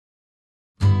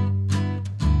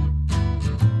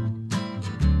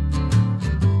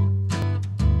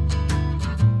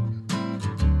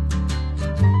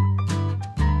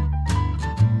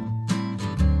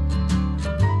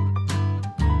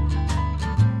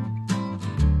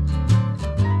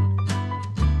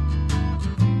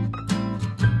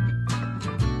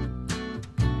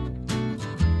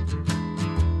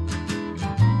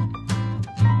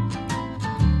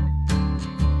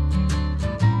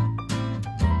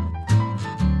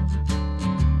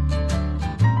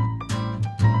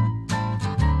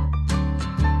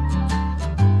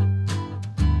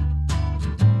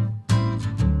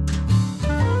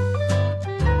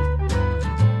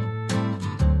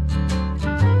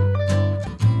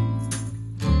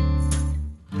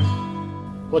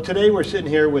Well, today we're sitting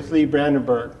here with Lee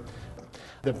Brandenburg,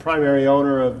 the primary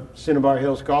owner of Cinnabar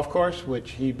Hills Golf Course,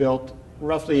 which he built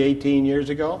roughly 18 years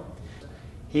ago.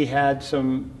 He had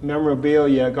some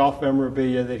memorabilia, golf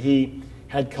memorabilia, that he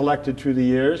had collected through the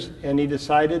years, and he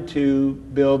decided to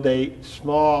build a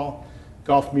small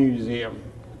golf museum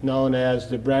known as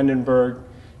the Brandenburg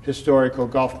Historical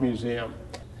Golf Museum.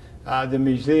 The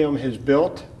museum has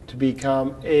built to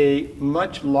become a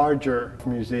much larger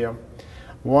museum,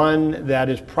 one that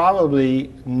is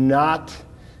probably not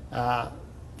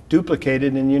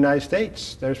duplicated in the United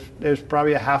States. There's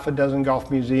probably a half a dozen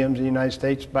golf museums in the United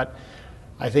States, but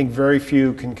I think very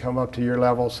few can come up to your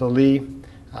level. So Lee,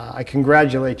 I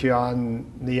congratulate you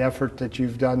on the effort that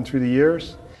you've done through the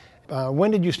years.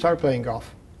 When did you start playing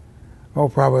golf? Oh,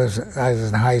 probably I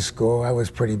was in high school. I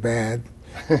was pretty bad.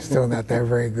 Still not that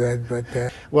very good, but...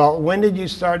 Well, when did you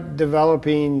start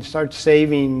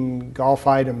saving golf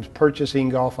items, purchasing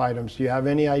golf items? Do you have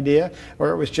any idea?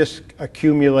 Or it was just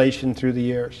accumulation through the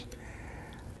years?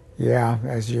 Yeah,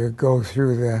 as you go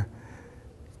through the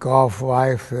golf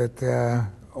life that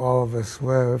all of us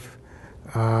live,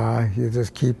 you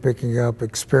just keep picking up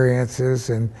experiences,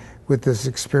 and with these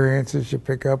experiences you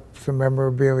pick up some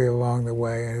memorabilia along the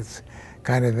way, and it's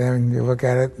kind of then you look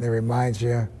at it and it reminds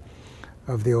you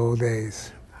of the old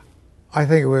days. I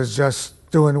think it was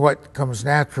just doing what comes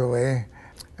naturally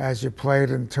as you played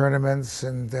in tournaments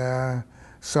and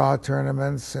saw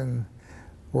tournaments and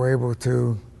were able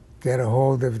to get a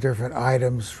hold of different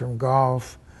items from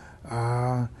golf.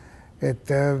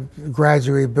 It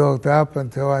gradually built up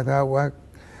until I thought, well,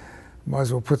 might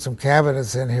as well put some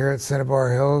cabinets in here at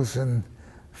Cinnabar Hills and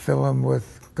fill them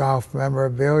with golf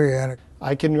memorabilia.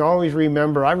 I can always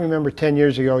remember, I remember 10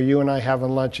 years ago you and I having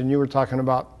lunch and you were talking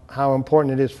about how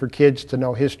important it is for kids to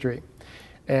know history.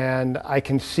 And I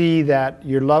can see that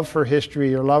your love for history,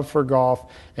 your love for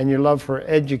golf, and your love for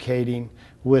educating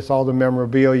with all the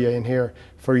memorabilia in here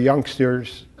for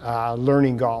youngsters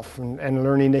learning golf and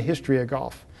learning the history of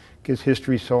golf, because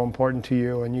history is so important to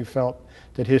you, and you felt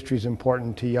that history is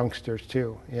important to youngsters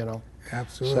too, you know.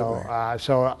 Absolutely.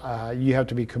 So you have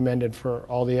to be commended for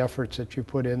all the efforts that you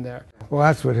put in there. Well,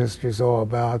 that's what history's all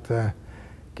about.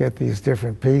 Get these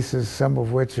different pieces, some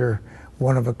of which are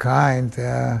one of a kind,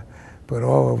 but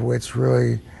all of which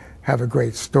really have a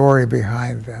great story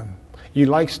behind them. You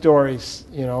like stories,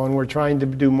 you know, and we're trying to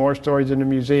do more stories in the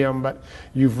museum, but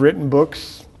you've written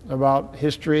books about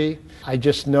history. I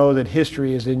just know that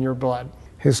history is in your blood.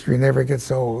 History never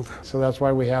gets old. So that's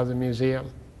why we have the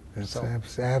museum.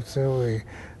 That's absolutely.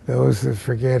 Those that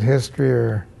forget history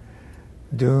are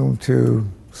doomed to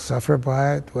suffer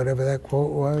by it, whatever that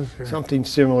quote was. Something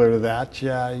similar to that.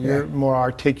 Yeah, you're more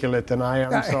articulate than I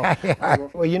am. So,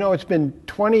 well, you know, it's been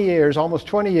 20 years, almost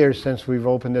 20 years since we've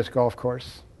opened this golf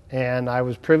course. And I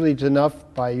was privileged enough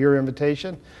by your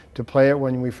invitation to play it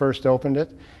when we first opened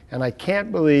it. And I can't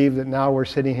believe that now we're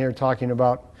sitting here talking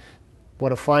about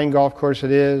what a fine golf course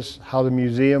it is, how the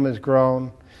museum has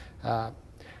grown.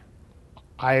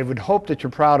 I would hope that you're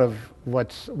proud of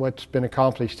what's been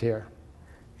accomplished here.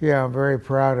 Yeah, I'm very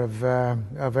proud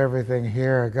of everything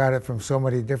here. I got it from so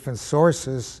many different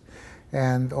sources,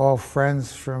 and all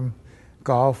friends from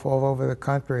golf all over the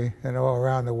country and all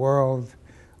around the world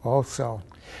also.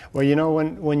 Well, you know,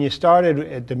 when you started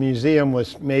at the museum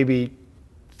was maybe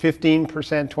 15%,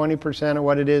 20% of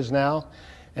what it is now,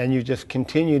 and you just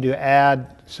continue to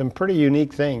add some pretty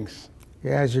unique things.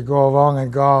 Yeah, as you go along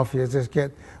in golf, you just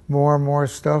get more and more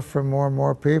stuff from more and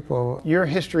more people. Your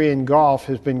history in golf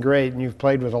has been great, and you've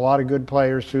played with a lot of good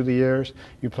players through the years.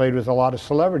 You played with a lot of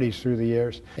celebrities through the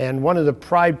years. And one of the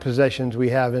pride possessions we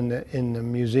have in the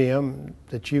museum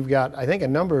that you've got, I think a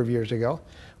number of years ago,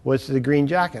 was the green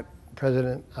jacket,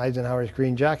 President Eisenhower's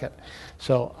green jacket.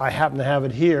 So I happen to have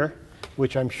it here,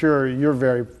 which I'm sure you're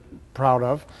very proud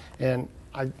of. And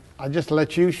I just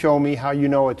let you show me how you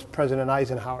know it's President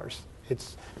Eisenhower's.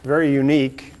 It's very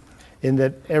unique in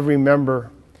that every member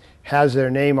has their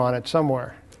name on it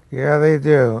somewhere. Yeah, they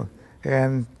do.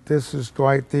 And this is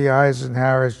Dwight D.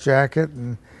 Eisenhower's jacket,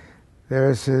 and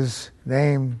there's his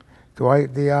name,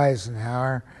 Dwight D.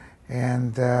 Eisenhower.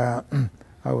 And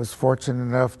I was fortunate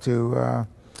enough to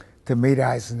meet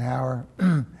Eisenhower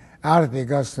out at the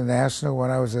Augusta National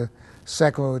when I was a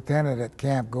second lieutenant at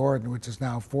Camp Gordon, which is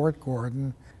now Fort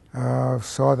Gordon.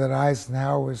 Saw that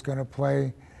Eisenhower was going to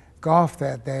play golf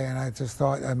that day, and I just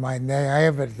thought in my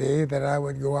naivety that I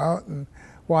would go out and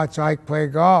watch Ike play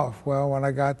golf. Well, when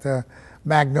I got to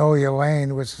Magnolia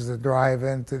Lane, which is the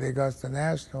drive-in to the Augusta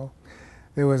National,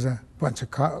 there was a bunch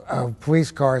of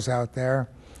police cars out there,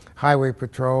 Highway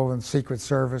Patrol and Secret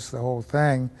Service, the whole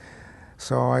thing.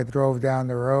 So I drove down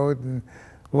the road and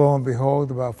lo and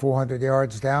behold, about 400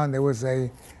 yards down, there was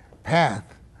a path.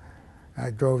 I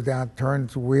drove down,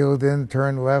 wheeled in,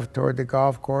 turned left toward the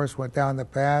golf course, went down the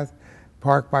path,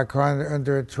 parked my car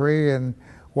under a tree, and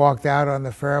walked out on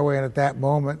the fairway. And at that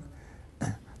moment,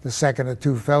 the second of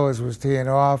two fellows was teeing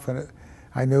off, and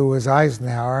I knew it was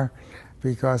Eisenhower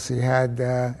because he had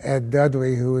Ed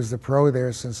Dudley, who was the pro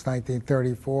there since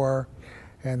 1934,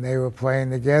 and they were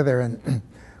playing together. And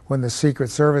when the Secret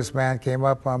Service man came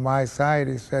up on my side,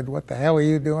 he said, "What the hell are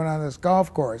you doing on this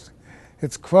golf course?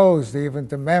 It's closed even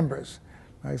to members."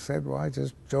 I said, "Well, I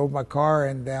just drove my car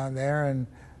in down there, and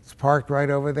it's parked right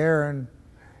over there, and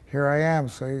here I am."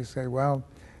 So he said, "Well,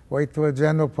 wait till the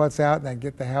general puts out and then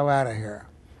get the hell out of here."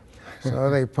 So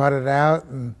they putted out,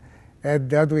 and Ed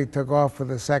Dudley took off for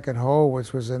the second hole,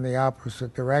 which was in the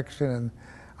opposite direction, and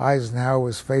Eisenhower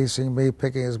was facing me,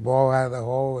 picking his ball out of the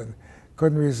hole, and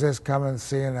couldn't resist coming and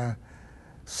seeing a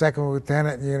second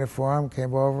lieutenant in uniform.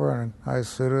 Came over, and I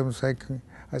saluted him,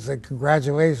 I said,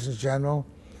 "Congratulations, General."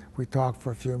 We talked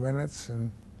for a few minutes,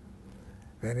 and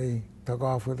then he took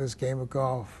off with his game of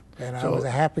golf, and I was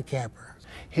a happy camper.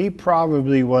 He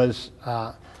probably was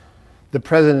the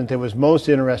president that was most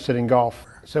interested in golf.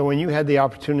 So when you had the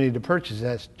opportunity to purchase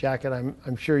this jacket,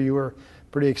 I'm sure you were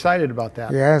pretty excited about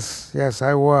that. Yes,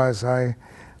 I was.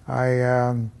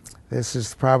 This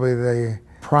is probably the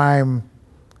prime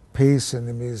piece in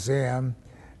the museum,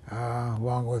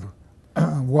 along with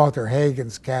Walter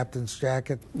Hagen's captain's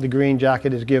jacket. The green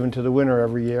jacket is given to the winner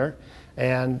every year,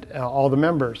 and all the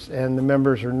members. And the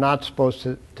members are not supposed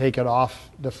to take it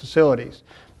off the facilities.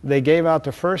 They gave out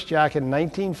the first jacket in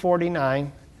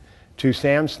 1949 to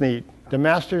Sam Snead. The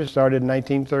Masters started in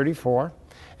 1934,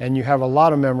 and you have a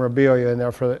lot of memorabilia in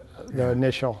there for the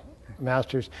initial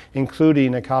Masters,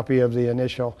 including a copy of the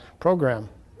initial program.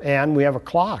 And we have a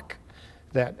clock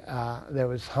that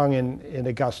was hung in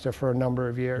Augusta for a number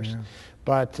of years. Yeah.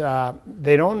 But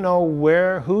they don't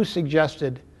know who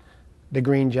suggested the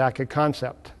green jacket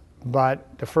concept,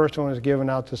 but the first one was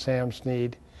given out to Sam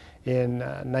Snead in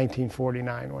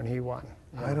 1949 when he won.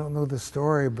 Yeah. I don't know the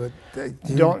story, but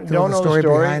don't know the story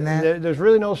behind that? There's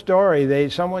really no story.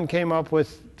 Someone came up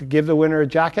with to give the winner a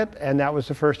jacket, and that was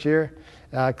the first year.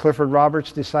 Clifford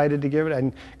Roberts decided to give it,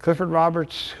 and Clifford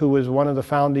Roberts, who was one of the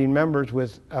founding members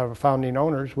founding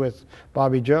owners with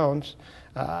Bobby Jones,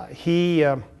 he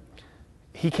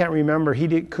can't remember.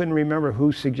 Couldn't remember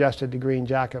who suggested the green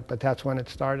jacket, but that's when it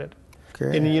started.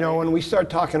 Okay. And you know, when we start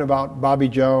talking about Bobby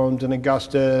Jones and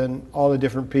Augusta and all the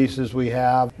different pieces we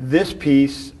have, this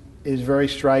piece is very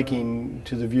striking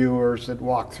to the viewers that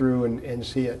walk through and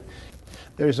see it.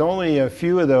 There's only a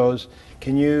few of those.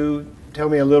 Can you tell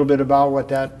me a little bit about what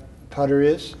that putter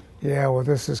is? Yeah, well,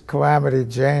 this is Calamity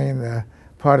Jane, the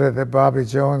putter that Bobby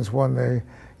Jones won the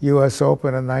U.S.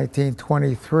 Open in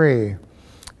 1923.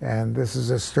 And this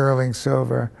is a sterling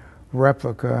silver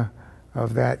replica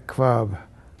of that club.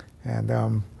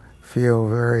 And feel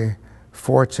very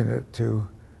fortunate to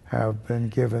have been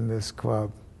given this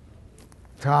club.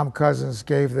 Tom Cousins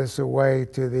gave this away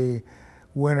to the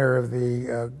winner of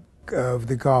the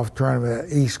golf tournament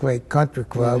at East Lake Country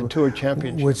Club. The Tour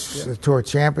Championship. The Tour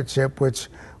Championship, which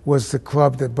was the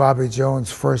club that Bobby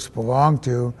Jones first belonged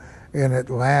to in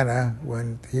Atlanta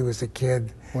when he was a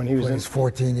kid, when he was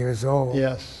 14 years old.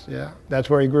 Yes, yeah. That's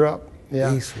where he grew up.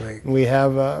 Yeah. East Lake. We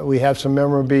have some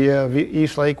memorabilia of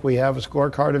East Lake. We have a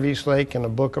scorecard of East Lake and a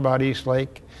book about East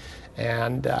Lake,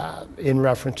 and in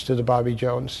reference to the Bobby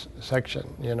Jones section,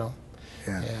 you know.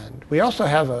 Yeah. And we also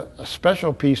have a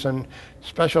special piece on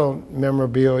special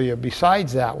memorabilia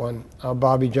besides that one,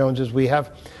 Bobby Jones's. We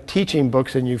have teaching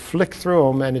books, and you flick through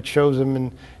them, and it shows them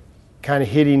in kind of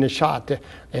hitting the shot.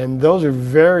 And those are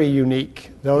very unique.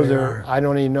 Those are, I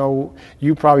don't even know,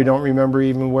 you probably don't remember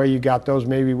even where you got those,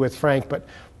 maybe with Frank, but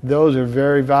those are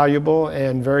very valuable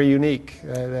and very unique.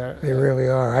 They really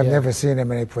are. I've never seen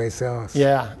them anyplace else.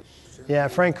 Yeah. Yeah,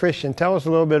 Frank Christian. Tell us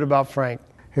a little bit about Frank.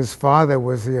 His father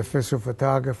was the official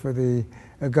photographer of the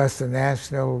Augusta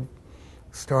National,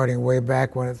 starting way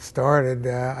back when it started.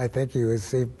 I think he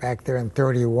was back there in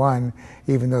 31,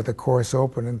 even though the course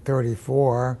opened in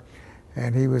 34.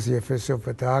 And he was the official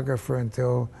photographer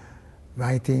until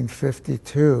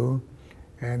 1952.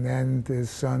 And then his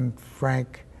son,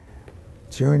 Frank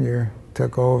Jr.,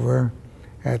 took over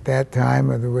at that time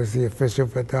and was the official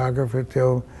photographer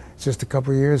till just a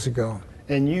couple of years ago.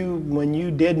 And when you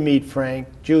did meet Frank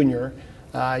Jr.,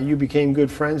 you became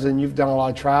good friends, and you've done a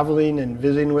lot of traveling and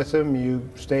visiting with him. You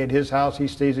stay at his house, he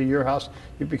stays at your house.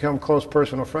 You've become close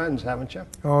personal friends, haven't you?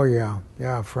 Oh, yeah.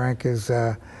 Yeah, Frank is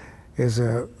a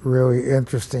really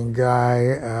interesting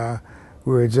guy.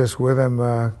 We were just with him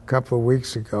a couple of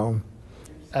weeks ago.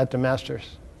 At the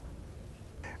Masters?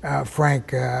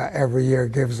 Frank every year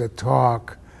gives a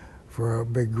talk for a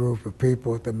big group of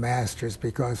people at the Masters,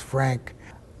 because Frank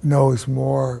knows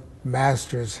more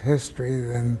Masters history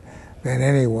than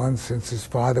anyone, since his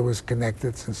father was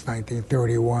connected since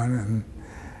 1931,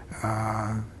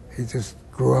 and he just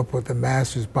grew up with the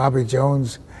Masters. Bobby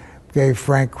Jones gave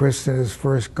Frank Kristen his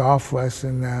first golf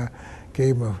lesson,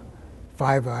 gave him a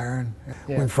 5-iron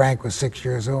when Frank was 6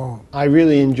 years old. I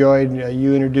really enjoyed,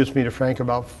 you introduced me to Frank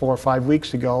about 4 or 5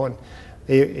 weeks ago, and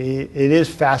it is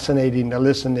fascinating to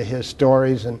listen to his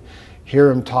stories and hear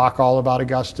him talk all about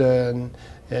Augusta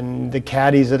and the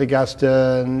caddies at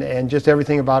Augusta and just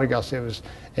everything about Augusta. It was,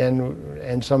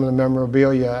 and some of the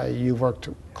memorabilia you worked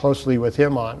closely with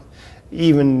him on,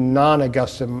 even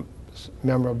non-Augusta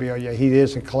memorabilia. He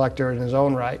is a collector in his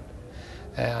own right.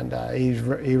 And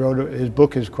he wrote, his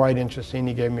book is quite interesting.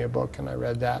 He gave me a book and I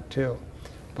read that too.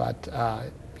 But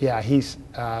yeah, he's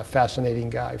a fascinating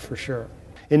guy for sure.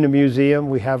 In the museum,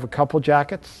 we have a couple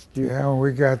jackets. Yeah,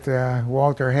 we got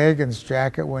Walter Hagen's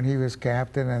jacket when he was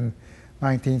captain in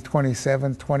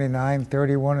 1927, 29,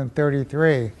 31, and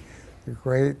 33. The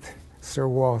great Sir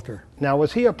Walter. Now,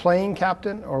 was he a playing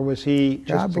captain or was he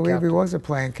just I believe he was a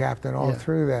playing captain all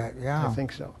through that, yeah. I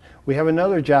think so. We have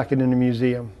another jacket in the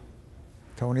museum.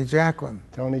 Tony Jacklin.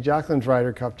 Tony Jacklin's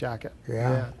Ryder Cup jacket.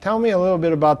 Yeah. Tell me a little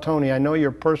bit about Tony. I know you're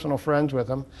personal friends with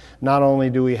him. Not only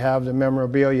do we have the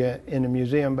memorabilia in the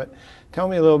museum, but tell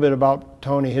me a little bit about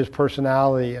Tony, his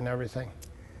personality and everything.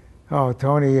 Oh,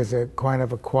 Tony is kind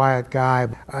of a quiet guy.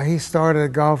 He started a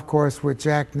golf course with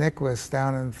Jack Nicklaus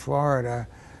down in Florida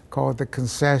called The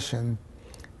Concession,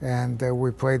 and we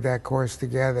played that course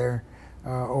together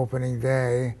opening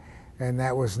day, and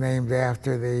that was named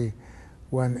after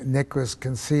when Nicklaus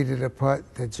conceded a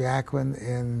putt to Jacklin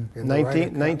in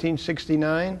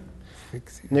 1969.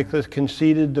 Nicklaus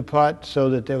conceded the putt so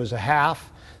that there was a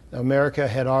half. America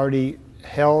had already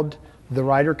held the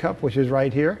Ryder Cup, which is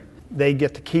right here. They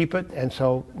get to keep it, and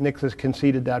so Nicklaus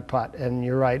conceded that putt. And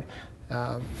you're right,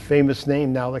 famous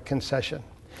name now, The Concession.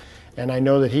 And I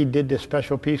know that he did this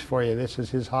special piece for you. This is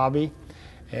his hobby,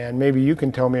 and maybe you can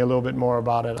tell me a little bit more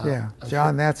about it. Yeah,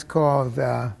 John, that's called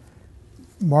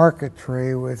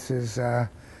marquetry, which is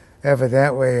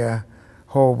evidently a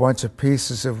whole bunch of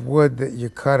pieces of wood that you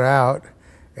cut out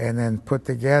and then put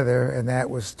together, and that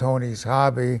was Tony's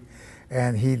hobby,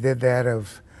 and he did that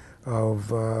of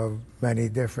many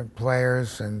different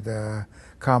players and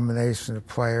combination of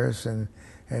players, and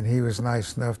he was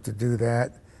nice enough to do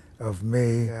that of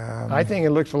me. I think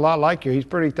it looks a lot like you. He's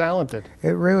pretty talented.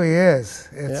 It really is.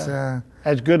 It's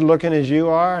as good looking as you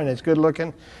are, and as good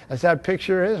looking as that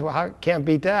picture is. Well, can't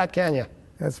beat that, can you?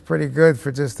 That's pretty good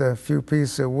for just a few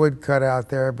pieces of wood cut out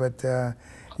there, but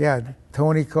yeah,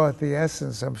 Tony caught the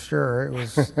essence, I'm sure. It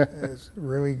was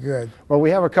really good. Well,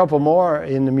 we have a couple more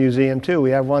in the museum too.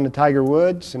 We have one of Tiger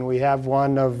Woods, and we have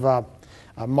one of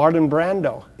Marlon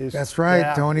Brando. That's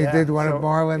right. Tony did one of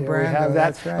Marlon Brando. We have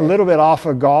that. That's right. A little bit off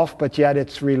of golf, but yet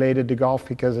it's related to golf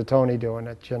because of Tony doing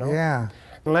it, you know? Yeah.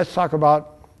 And let's talk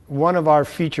about one of our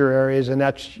feature areas, and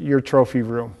that's your trophy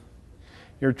room.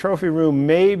 Your trophy room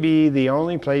may be the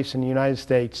only place in the United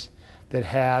States that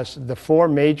has the 4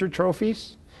 major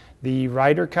trophies, the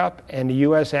Ryder Cup and the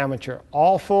U.S. Amateur,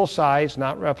 all full size,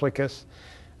 not replicas.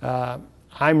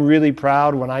 I'm really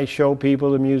proud when I show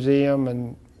people the museum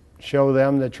and show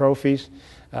them the trophies.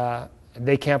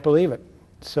 They can't believe it.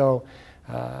 So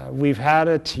we've had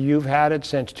it, you've had it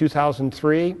since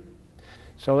 2003.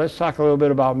 So let's talk a little bit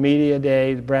about Media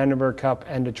Day, the Brandenburg Cup,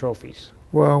 and the trophies.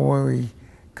 Well, when we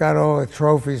got all the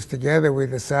trophies together, we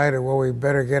decided, well, we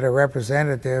better get a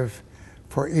representative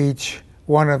for each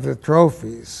one of the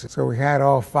trophies. So we had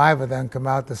all 5 of them come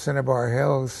out to Cinnabar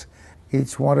Hills.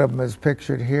 Each one of them is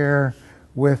pictured here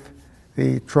with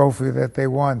the trophy that they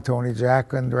won. Tony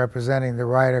Jacklin representing the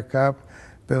Ryder Cup,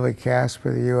 Billy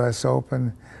Casper, the U.S.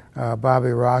 Open, Bobby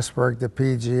Rosberg, the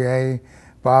PGA,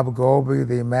 Bob Goldby,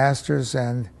 the Masters,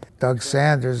 and Doug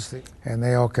Sanders. And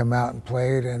they all come out and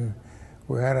played, and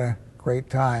we had a great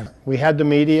time. We had the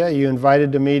media. You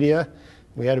invited the media.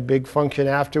 We had a big function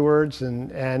afterwards,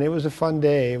 and it was a fun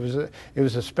day. It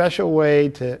was a special way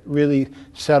to really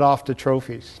set off the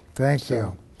trophies. Thank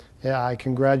you. Yeah, I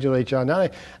congratulate you on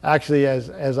that. Actually,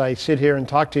 as I sit here and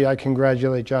talk to you, I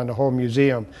congratulate you on the whole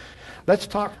museum. Let's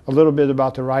talk a little bit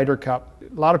about the Ryder Cup.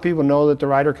 A lot of people know that the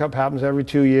Ryder Cup happens every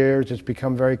 2 years. It's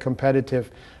become very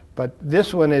competitive. But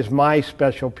this one is my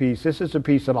special piece. This is a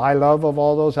piece that I love of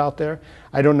all those out there.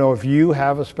 I don't know if you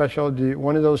have a special,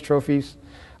 one of those trophies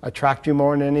attract you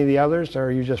more than any of the others, or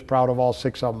are you just proud of all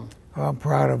 6 of them? I'm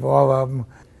proud of all of them.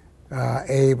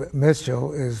 Abe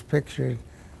Mitchell is pictured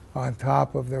on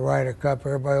top of the Ryder Cup.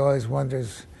 Everybody always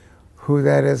wonders who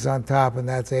that is on top, and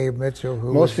that's Abe Mitchell.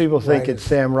 Most people think it's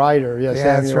Sam Ryder. Yeah,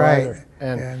 Samuel that's right. Ryder.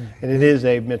 And it is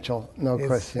Abe Mitchell, no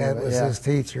question. That was his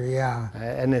teacher, yeah.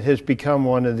 And it has become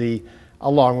one of the,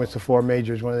 along with the four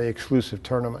majors, one of the exclusive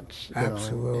tournaments.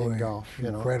 Absolutely. In golf.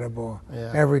 Incredible.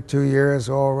 Yeah. Every 2 years,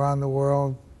 all around the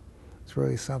world. It's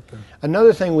really something.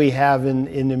 Another thing we have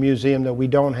in the museum that we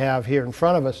don't have here in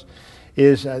front of us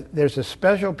is there's a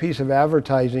special piece of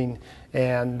advertising,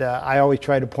 and I always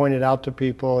try to point it out to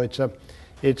people.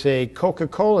 It's a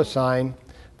Coca-Cola sign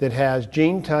that has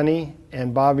Gene Tunney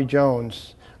and Bobby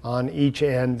Jones on each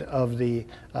end of the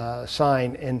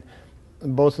sign, and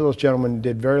both of those gentlemen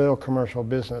did very little commercial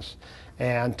business.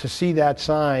 And to see that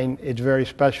sign, it's very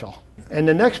special. And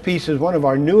the next piece is one of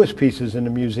our newest pieces in the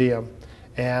museum.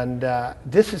 And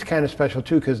this is kind of special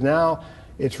too, because now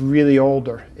it's really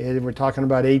older. We're talking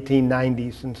about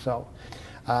 1890s and so.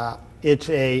 It's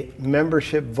a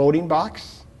membership voting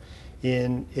box.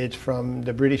 It's from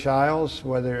the British Isles,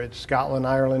 whether it's Scotland,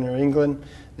 Ireland, or England.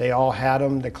 They all had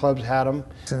them, the clubs had them.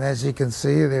 And as you can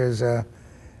see, there's a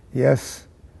yes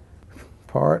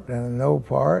part and a no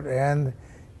part, and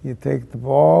you take the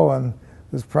ball, and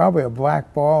there's probably a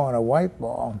black ball and a white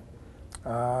ball.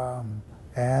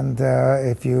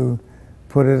 If you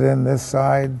put it in this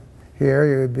side here,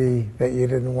 it would be that you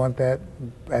didn't want that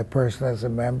person as a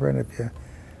member, and if you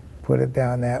put it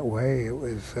down that way, it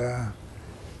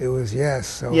was yes.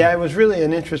 So. Yeah, it was really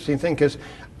an interesting thing, because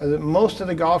most of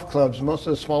the golf clubs, most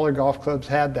of the smaller golf clubs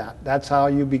had that. That's how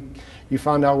you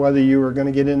found out whether you were going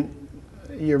to get in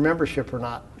your membership or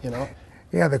not,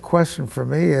 Yeah, the question for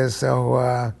me is,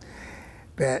 so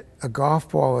that a golf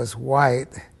ball is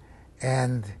white,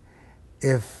 and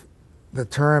if the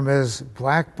term is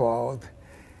blackballed,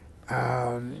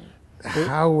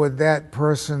 how would that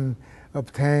person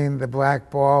obtain the black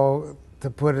ball to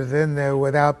put it in there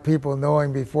without people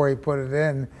knowing before he put it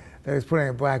in that he's putting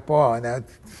a black ball in that?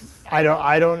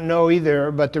 I don't know either,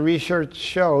 but the research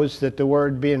shows that the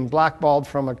word being blackballed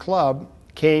from a club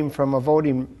came from a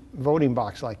voting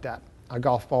box like that, a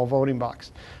golf ball voting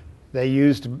box. They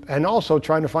used, and also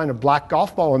trying to find a black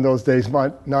golf ball in those days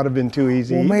might not have been too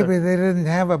easy. Well, either. maybe they didn't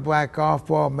have a black golf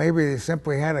ball. Maybe they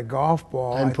simply had a golf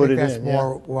ball. And I put think it that's in,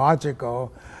 more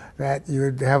logical, that you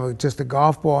would have just a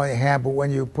golf ball in your hand, but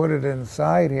when you put it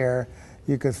inside here,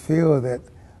 you could feel that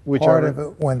part of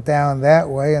it went down that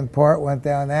way and part went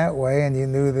down that way, and you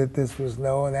knew that this was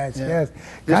no and that's yes.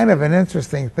 Kind of an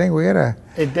interesting thing. We had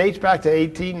it dates back to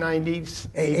 1890s,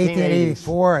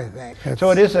 1884, I think. So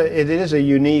it is a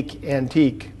unique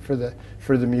antique for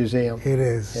the museum. It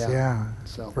is, yeah.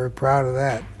 So very proud of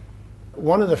that.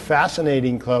 One of the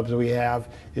fascinating clubs that we have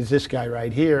is this guy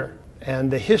right here.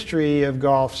 And the history of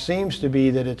golf seems to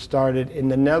be that it started in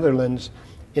the Netherlands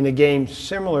in a game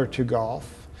similar to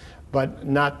golf, but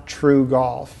not true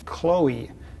golf. Chloe,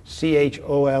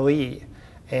 C-H-O-L-E.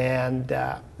 And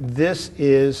this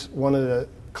is one of the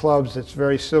clubs that's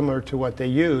very similar to what they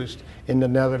used in the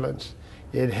Netherlands.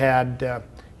 It had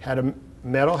a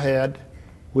metal head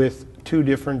with two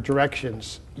different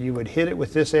directions. You would hit it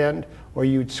with this end, or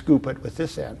you'd scoop it with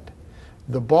this end.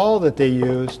 The ball that they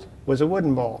used was a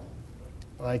wooden ball,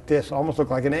 like this, almost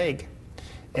looked like an egg.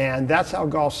 And that's how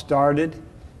golf started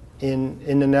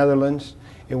in the Netherlands.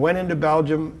 It went into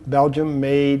Belgium. Belgium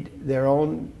made their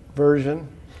own version.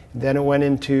 Then it went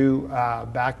into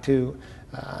back to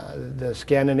the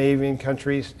Scandinavian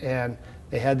countries, and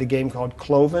they had the game called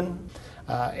Cloven.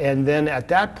 And then at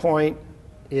that point,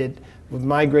 it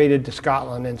migrated to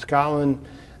Scotland. And Scotland,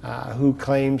 who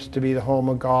claims to be the home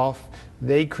of golf,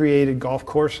 they created golf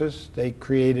courses. They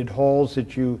created holes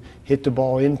that you hit the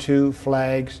ball into,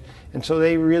 flags. And so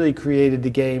they really created the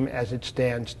game as it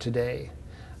stands today.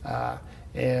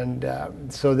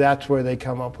 So that's where they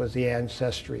come up with the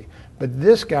ancestry. But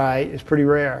this guy is pretty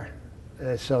rare.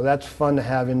 So that's fun to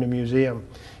have in the museum.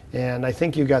 And I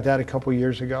think you got that a couple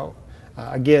years ago.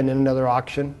 Again, in another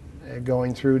auction,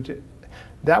 going through.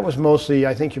 That was mostly,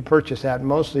 I think you purchased that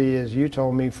mostly, as you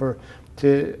told me,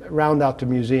 to round out the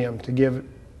museum, to give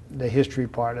the history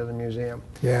part of the museum.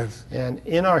 Yes. And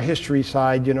in our history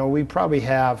side, we probably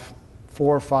have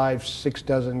 4, 5, 6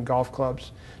 dozen golf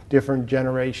clubs, different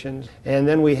generations. And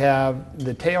then we have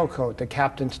the tailcoat, the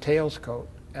captain's tails coat,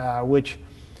 which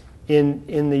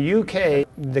in the UK,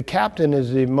 the captain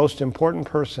is the most important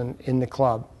person in the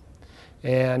club.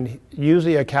 And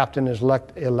usually a captain is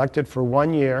elected for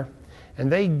 1 year,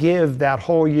 and they give that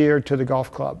whole year to the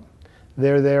golf club.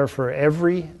 They're there for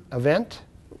every event,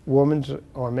 women's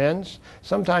or men's.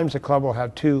 Sometimes the club will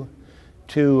have two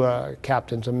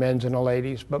captains, a men's and a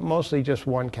ladies, but mostly just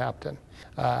one captain.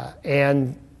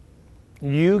 And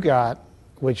you got,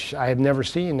 which I had never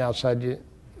seen outside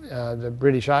the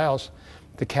British Isles,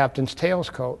 the captain's tails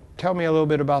coat. Tell me a little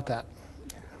bit about that.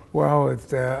 Well,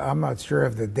 I'm not sure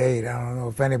of the date. I don't know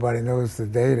if anybody knows the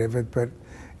date of it, but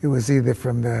it was either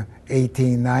from the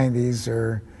 1890s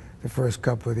or the first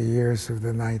couple of the years of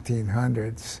the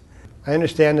 1900s. I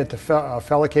understand that a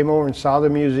fella came over and saw the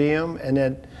museum and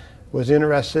then was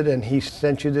interested, and he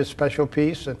sent you this special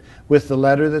piece and with the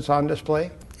letter that's on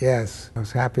display? Yes, I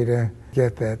was happy to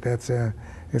get that.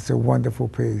 It's a wonderful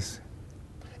piece.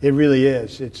 It really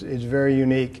is. It's very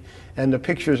unique. And the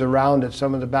pictures around it,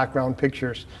 some of the background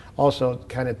pictures, also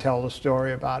kind of tell the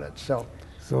story about it. So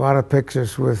there's a lot of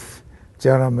pictures with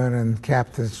gentlemen and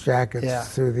captain's jackets yeah.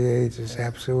 through the ages,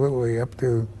 absolutely, up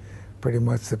to pretty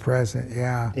much the present,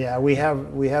 yeah. Yeah, we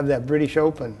have that British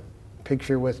Open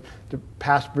picture with the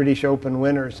past British Open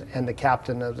winners and the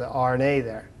captain of the R&A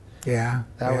there. Yeah,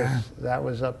 That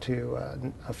was up to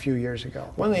a few years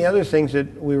ago. One of the other things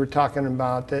that we were talking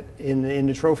about that in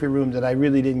the trophy room that I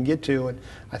really didn't get to, and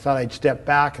I thought I'd step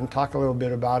back and talk a little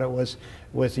bit about it, was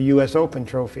the U.S. Open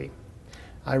trophy.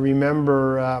 I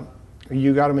remember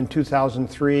you got them in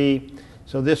 2003,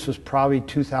 so this was probably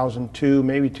 2002,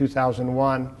 maybe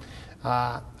 2001.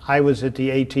 I was at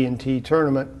the AT&T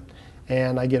tournament,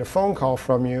 and I get a phone call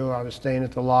from you. I was staying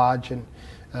at the lodge, and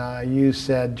you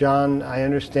said, "John, I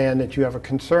understand that you have a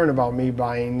concern about me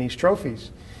buying these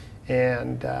trophies,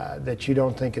 and that you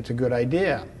don't think it's a good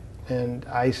idea." And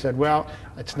I said, "Well,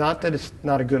 it's not that it's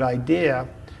not a good idea,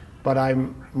 but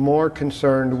I'm more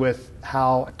concerned with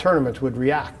how tournaments would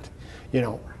react. You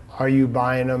know, are you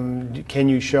buying them? Can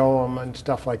you show them?" and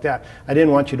stuff like that. I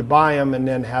didn't want you to buy them and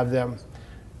then have them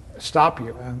stop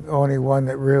you. Only one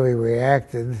that really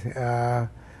reacted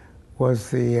was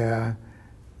the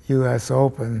U.S.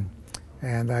 Open,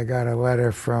 and I got a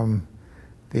letter from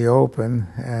the Open,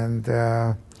 and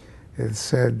it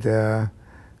said,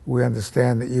 "We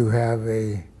understand that you have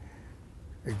a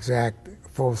exact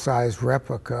full-size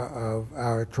replica of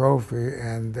our trophy,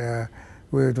 and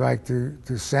we would like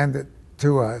to send it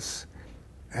to us,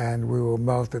 and we will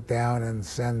melt it down and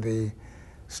send the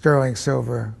sterling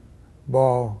silver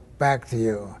ball back to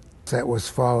you." That was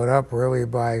followed up really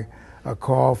by a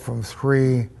call from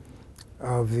 3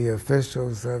 of the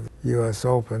officials of U.S.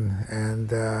 Open, and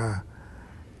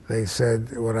they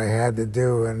said what I had to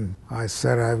do, and I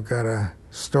said, "I've got a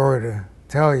story to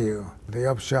tell you." The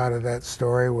upshot of that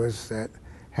story was that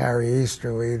Harry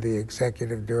Easterly, the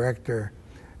executive director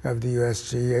of the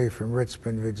USGA from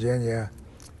Richmond, Virginia,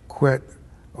 quit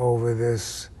over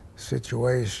this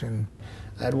situation.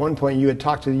 At one point you had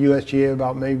talked to the USGA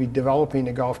about maybe developing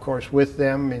a golf course with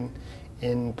them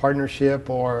in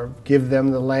partnership, or give them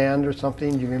the land or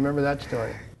something. Do you remember that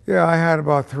story? Yeah, I had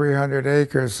about 300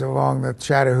 acres along the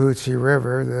Chattahoochee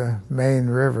River, the main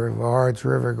river, large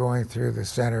river going through the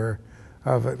center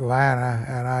of Atlanta,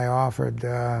 and I offered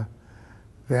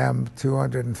them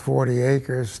 240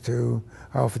 acres to,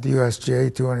 offered the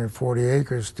USGA 240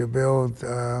 acres to build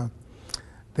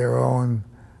their own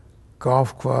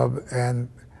golf club and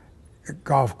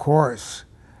golf course,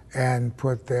 and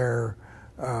put their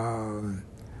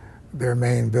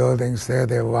main buildings there,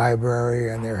 their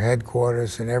library and their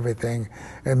headquarters and everything,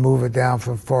 and move it down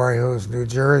from Far Hills, New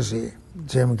Jersey.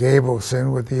 Jim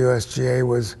Gableson with the USGA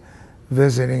was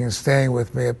visiting and staying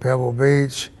with me at Pebble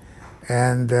Beach,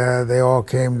 and they all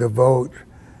came to vote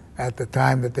at the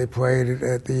time that they played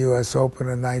at the U.S. Open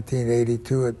in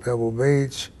 1982 at Pebble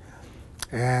Beach.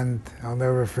 And I'll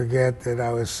never forget that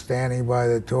I was standing by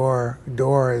the door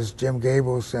as Jim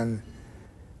Gableson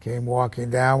came walking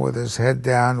down with his head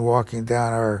down, walking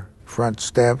down our front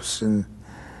steps, and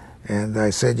I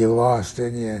said, "You lost,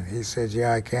 didn't you?" And he said,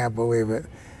 "Yeah, I can't believe it.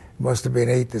 It must have been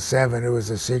 8-7. It was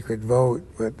a secret vote."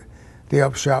 But the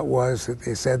upshot was that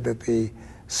they said that the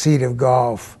seat of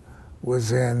golf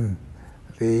was in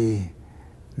the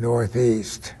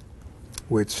Northeast,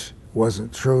 which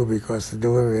wasn't true, because the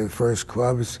delivery of the first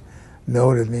clubs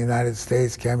noted in the United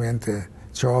States came into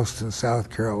Charleston, South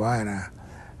Carolina.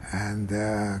 And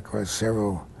of course,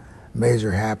 several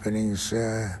major happenings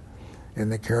in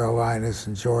the Carolinas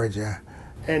and Georgia.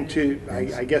 And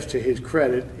I guess to his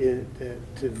credit,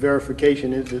 to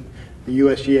verification is that the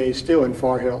USGA is still in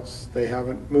Far Hills. They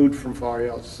haven't moved from Far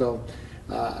Hills. So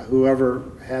whoever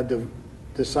had the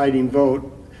deciding vote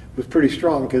was pretty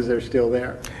strong, because they're still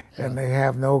there. And they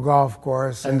have no golf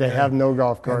course. And they have no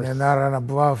golf course. And they're not on a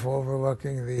bluff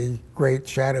overlooking the great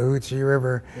Chattahoochee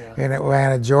River in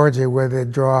Atlanta, Georgia, where they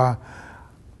draw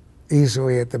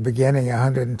easily at the beginning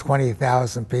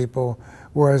 120,000 people,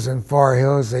 whereas in Far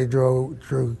Hills they drew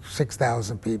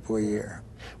 6,000 people a year.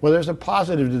 Well, there's a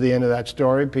positive to the end of that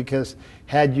story, because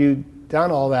had you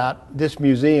done all that, this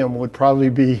museum would probably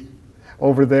be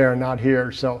over there, not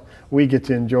here. So we get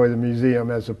to enjoy the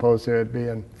museum as opposed to it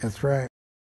being. That's right.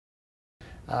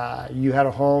 You had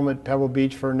a home at Pebble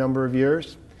Beach for a number of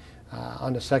years.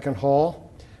 On the second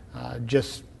hole,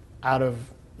 just out of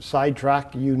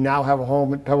sidetrack, you now have a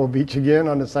home at Pebble Beach again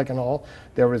on the second hole.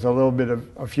 There was a little bit of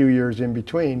a few years in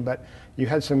between, but you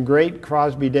had some great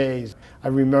Crosby days. I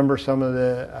remember some of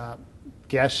the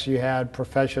guests you had,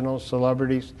 professionals,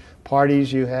 celebrities,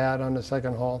 parties you had on the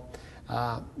second hole.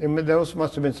 And those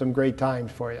must have been some great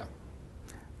times for you.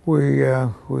 We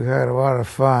had a lot of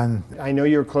fun. I know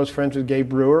you were close friends with Gabe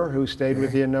Brewer, who stayed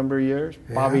with you a number of years.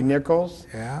 Yeah. Bobby Nichols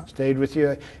stayed with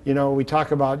you. You know, we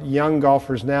talk about young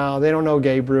golfers now. They don't know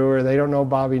Gabe Brewer. They don't know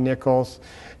Bobby Nichols.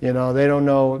 You know, they don't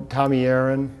know Tommy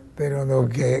Aaron. They don't know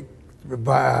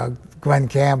Glenn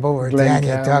Campbell or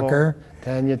Tanya Tucker.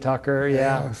 Tanya Tucker,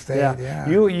 yeah. Yeah.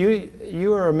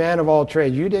 You were a man of all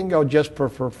trades. You didn't go just for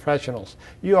professionals.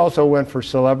 You also went for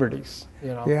celebrities, you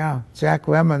know. Yeah, Jack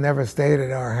Lemmon never stayed at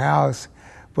our house,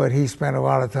 but he spent a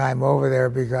lot of time over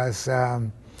there because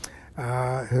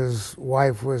his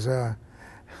wife was a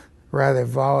rather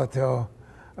volatile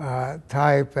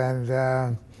type,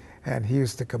 and he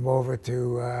used to come over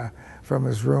from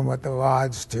his room at the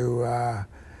lodge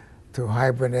to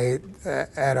hibernate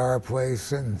at our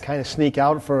place and kind of sneak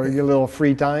out for your little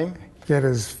free time. Get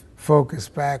his focus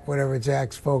back, whatever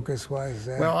Jack's focus was.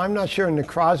 Well, I'm not sure in the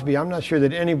Crosby, I'm not sure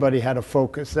that anybody had a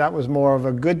focus. That was more of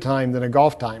a good time than a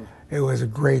golf time. It was a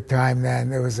great time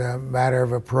then. It was a matter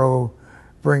of a pro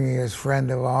bringing his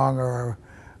friend along or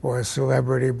a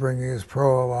celebrity bringing his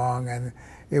pro along, and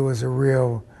it was a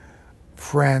real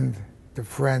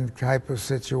friend-to-friend type of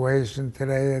situation.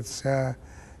 Today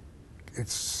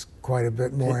it's quite a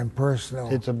bit more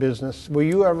impersonal. It's a business. Were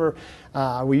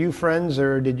you friends,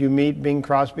 or did you meet Bing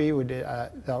Crosby?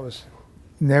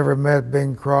 Never met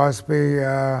Bing Crosby.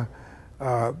 I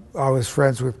was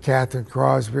friends with Catherine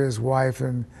Crosby, his wife,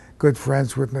 and good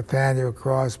friends with Nathaniel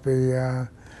Crosby.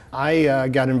 I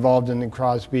got involved in the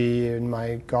Crosby in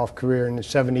my golf career in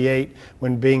 '78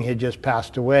 when Bing had just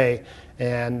passed away.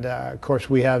 And of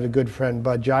course, we have a good friend,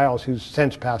 Bud Giles, who's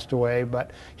since passed away, but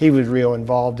he was real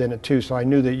involved in it too. So I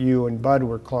knew that you and Bud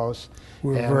were close.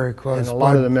 We were very close. And a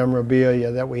lot of the memorabilia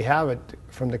that we have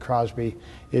from the Crosby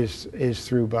is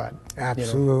through Bud.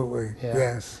 Absolutely, you know?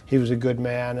 yes. He was a good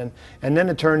man, and then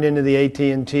it turned into the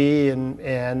AT&T,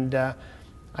 and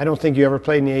I don't think you ever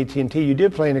played in the AT&T. You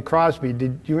did play in the Crosby.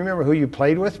 Did you remember who you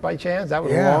played with by chance? That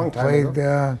was a long time ago.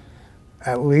 Yeah, played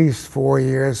at least 4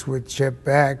 years with Chip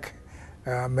Beck.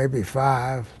 Maybe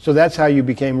 5. So that's how you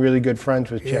became really good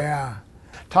friends with Chip. Yeah.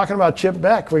 Talking about Chip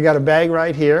Beck, we got a bag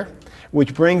right here,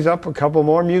 which brings up a couple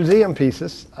more museum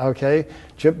pieces. Okay,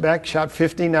 Chip Beck shot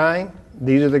 59.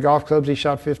 These are the golf clubs he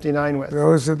shot 59 with.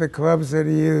 Those are the clubs that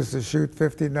he used to shoot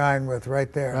 59 with,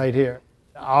 right there. Right here.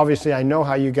 Obviously, I know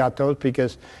how you got those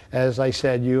because, as I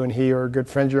said, you and he are good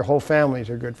friends. Your whole families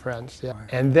are good friends. Yeah. Right.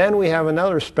 And then we have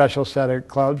another special set of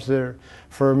clubs that are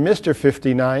for Mr.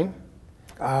 59.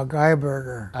 Al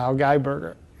Geiberger. Al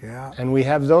Geiberger. Yeah. And we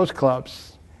have those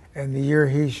clubs. And the year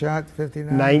he shot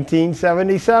 59?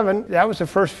 1977. That was the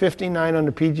first 59 on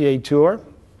the PGA Tour.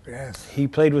 Yes. He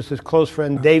played with his close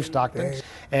friend Dave Stockton. Dave.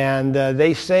 And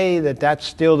they say that that's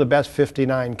still the best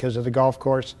 59 because of the golf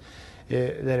course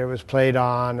that it was played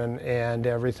on and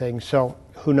everything. So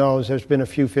who knows? There's been a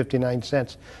few 59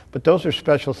 since. But those are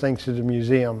special things to the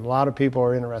museum. A lot of people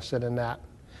are interested in that.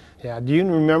 Yeah. Do you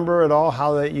remember at all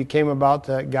how that you came about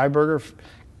the Geiberger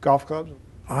golf clubs?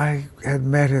 I had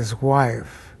met his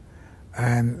wife,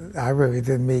 and I really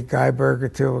didn't meet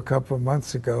Geiberger till a couple of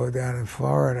months ago down in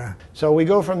Florida. So we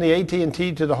go from the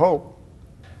AT&T to the Hope.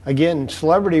 Again,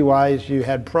 celebrity-wise, you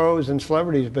had pros and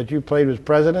celebrities, but you played with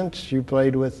presidents, you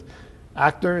played with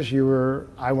actors. You were,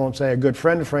 I won't say a good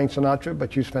friend of Frank Sinatra,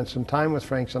 but you spent some time with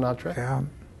Frank Sinatra.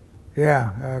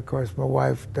 Yeah. Of course, my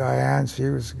wife Diane,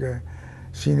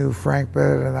 she knew Frank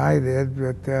better than I did,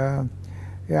 but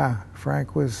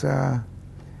Frank was a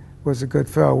good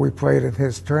fellow. We played in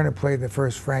his tournament, played the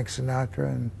first Frank Sinatra,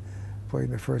 and played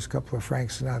in the first couple of Frank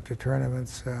Sinatra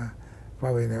tournaments,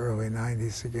 probably in the early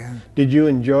 90s again. Did you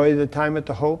enjoy the time at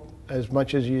the Hope as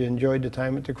much as you enjoyed the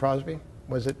time at the Crosby?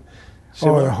 Was it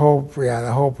similar? Oh,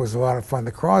 the Hope was a lot of fun.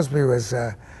 The Crosby was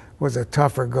a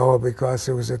tougher go because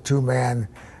it was a two-man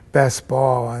best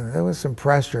ball, and there was some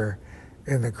pressure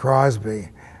in the Crosby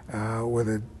with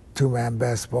a two-man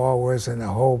best ball, whereas in the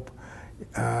Hope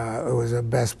it was a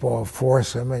best ball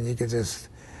foursome, and you could just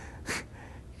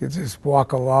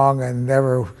walk along and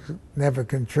never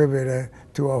contribute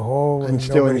to a hole, and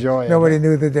still enjoy it. Nobody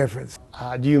knew the difference.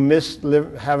 Do you miss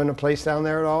having a place down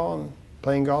there at all and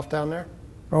playing golf down there?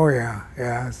 Oh yeah,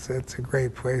 yeah, it's a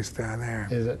great place down there.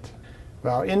 Is it?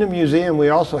 Well, in the museum, we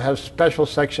also have special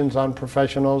sections on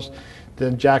professionals.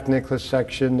 The Jack Nicklaus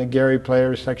section, the Gary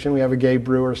Player section. We have a Gabe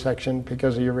Brewer section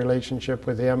because of your relationship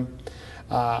with him.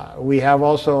 We have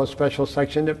also a special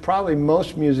section that probably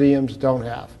most museums don't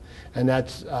have, and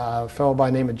that's a fellow by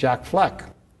the name of Jack Fleck.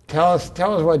 Tell us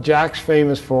what Jack's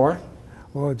famous for.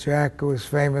 Well, Jack was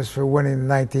famous for winning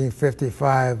the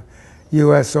 1955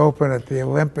 U.S. Open at the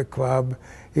Olympic Club.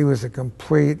 He was a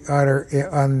complete, utter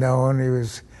unknown. He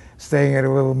was staying at a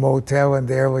little motel in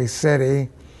Daly City,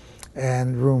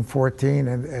 and room 14,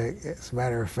 and as a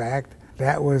matter of fact.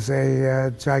 That was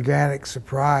a gigantic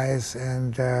surprise,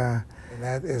 and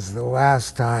that is the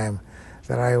last time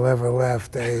that I ever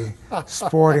left a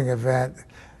sporting event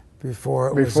before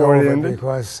it was over,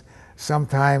 because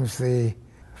sometimes the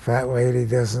fat lady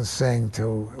doesn't sing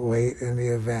till late in the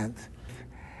event.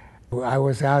 I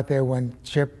was out there when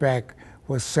Chip Beck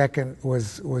was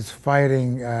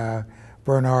fighting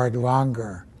Bernard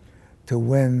Langer to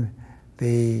win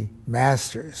the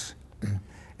Masters,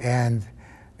 and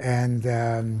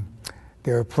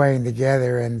they were playing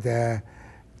together, and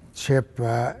Chip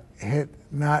hit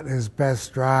not his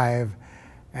best drive,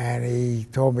 and he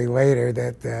told me later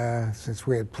that since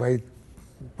we had played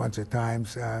a bunch of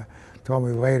times, told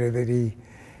me later that he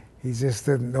just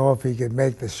didn't know if he could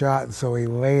make the shot, and so he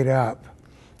laid up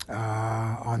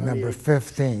on number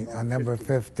 15, on number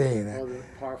 15, on the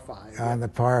par 5, on the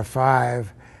par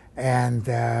 5, and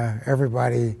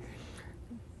everybody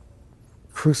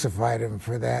crucified him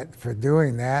for that, for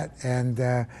doing that.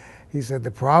 And he said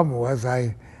the problem was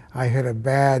I hit a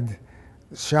bad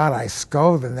shot. I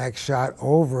sculled the next shot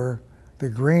over the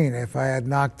green. If I had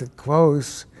knocked it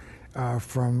close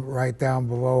from right down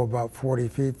below, about 40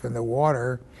 feet from the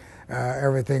water,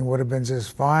 everything would have been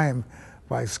just fine.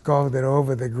 But I sculled it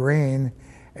over the green,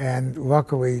 and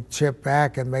luckily chipped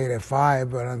back and made a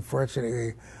 5, but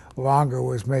unfortunately Longer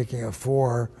was making a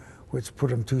 4, which put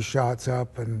him 2 shots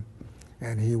up, and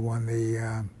he won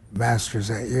the Masters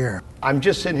that year. I'm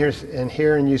just sitting here and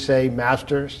hearing you say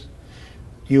Masters,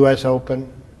 U.S.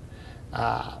 Open,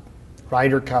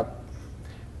 Ryder Cup.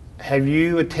 Have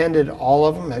you attended all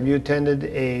of them? Have you attended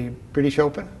a British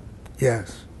Open?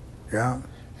 Yes, yeah.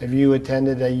 Have you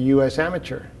attended a U.S.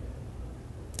 Amateur?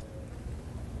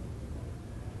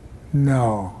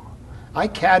 No. I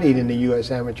caddied in the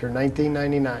U.S. Amateur in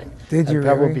 1999. Did you at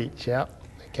Pebble really? Beach, yeah.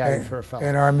 I caddied for a fellow.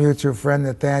 And our mutual friend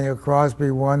Nathaniel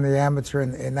Crosby won the amateur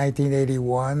in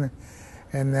 1981.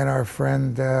 And then our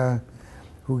friend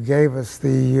who gave us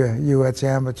the U.S.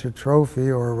 Amateur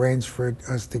trophy, or arranged for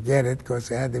us to get it,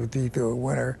 because it had to be to a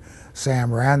winner,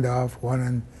 Sam Randolph, won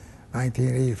in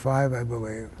 1985, I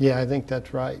believe. Yeah, I think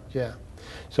that's right, yeah.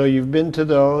 So you've been to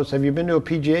those. Have you been to a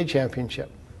PGA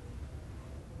championship?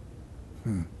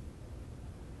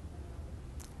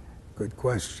 Good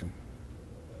question.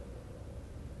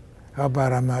 How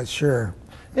about I'm not sure?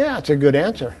 Yeah, it's a good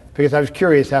answer, because I was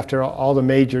curious after all the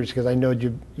majors, because I know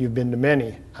you've been to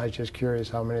many. I was just curious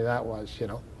how many that was, you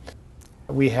know.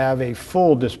 We have a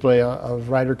full display of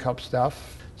Ryder Cup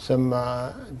stuff, some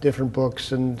different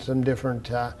books and some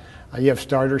different, you have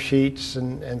starter sheets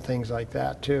and things like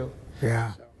that too.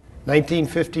 Yeah.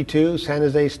 1952, San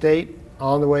Jose State,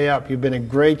 on the way up. You've been a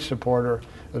great supporter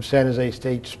of San Jose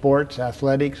State sports,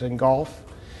 athletics, and golf.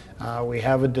 We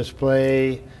have a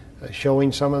display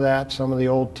showing some of that, some of the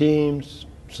old teams,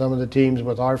 some of the teams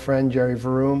with our friend Jerry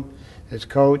Vroom as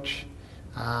coach.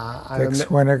 Dick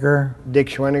Schwiniger. Dick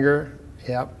Schwiniger,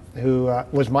 yep, who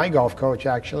was my golf coach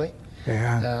actually.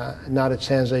 Yeah. Not at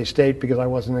San Jose State, because I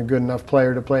wasn't a good enough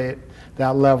player to play at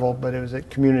that level, but it was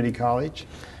at community college.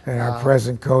 And our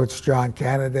present coach, John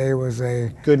Canada, was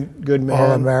a good man,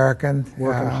 All-American,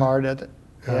 working hard at it.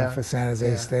 For San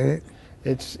Jose State.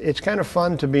 It's kind of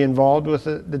fun to be involved with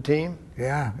the team.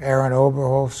 Yeah, Aaron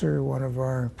Oberholzer, one of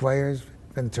our players,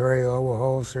 Venturi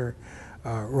Oberholzer,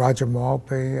 Roger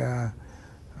Malpe,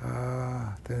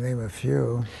 to name a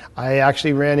few. I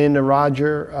actually ran into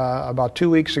Roger about 2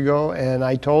 weeks ago, and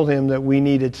I told him that we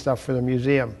needed stuff for the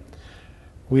museum.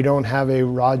 We don't have a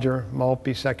Roger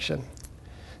Malpe section,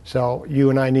 so you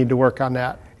and I need to work on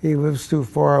that. He lives too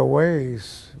far away.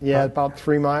 Yeah, about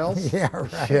 3 miles. Yeah,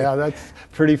 right. Yeah, that's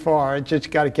pretty far. Just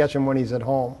got to catch him when he's at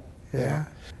home. Yeah.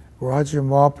 Roger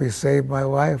Malpe saved my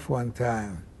life one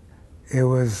time. It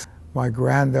was my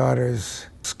granddaughter's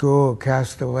school,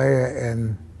 Castellea,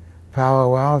 in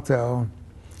Palo Alto,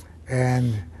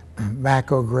 and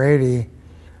Mac O'Grady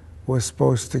was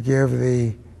supposed to give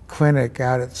the clinic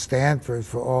out at Stanford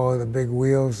for all of the big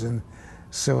wheels in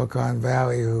Silicon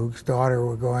Valley whose daughter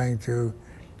were going to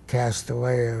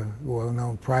Castellet, a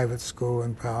well-known private school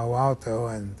in Palo Alto,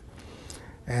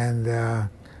 and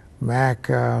Mac,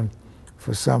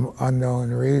 for some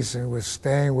unknown reason, was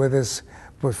staying with us,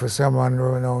 but for some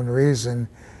unknown reason,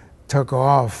 took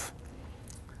off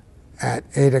at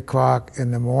 8 o'clock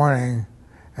in the morning,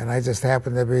 and I just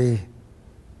happened to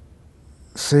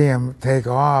see him take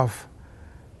off,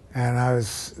 and I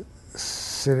was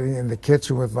sitting in the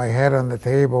kitchen with my head on the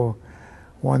table,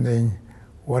 wondering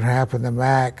what happened to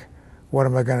Mac, what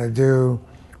am I going to do?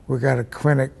 We got a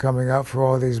clinic coming up for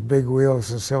all these big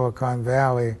wheels in Silicon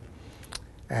Valley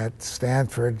at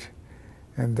Stanford,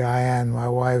 and Diane, my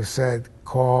wife, said,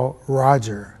 call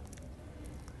Roger.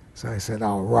 So I said,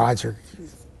 oh, Roger,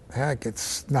 heck,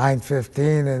 it's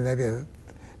 9:15 and it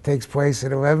takes place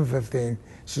at 11:15.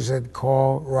 She said,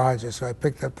 call Roger. So I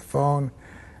picked up the phone.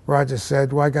 Roger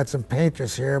said, well, I got some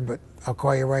painters here, but I'll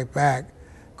call you right back.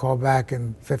 Called back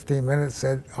in 15 minutes,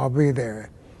 said, I'll be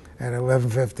there. At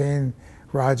 11:15,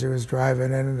 Roger was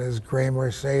driving in his gray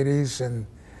Mercedes and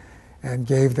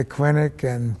gave the clinic,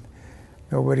 and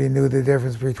nobody knew the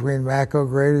difference between Mac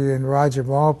O'Grady and Roger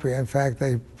Maltby. In fact,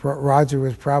 Roger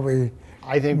was probably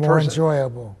more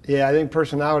enjoyable. Yeah, I think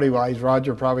personality-wise,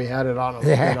 Roger probably had it on him.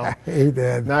 Yeah, he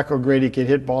did. Mac O'Grady could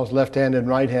hit balls left-handed and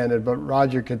right-handed, but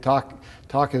Roger could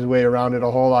talk his way around it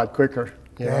a whole lot quicker.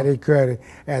 That he could.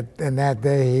 And that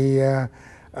day,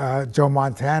 Joe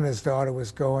Montana's daughter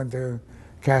was going to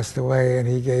Castellet, and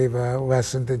he gave a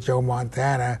lesson to Joe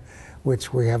Montana,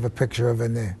 which we have a picture of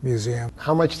in the museum.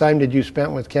 How much time did you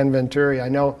spend with Ken Venturi? I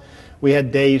know we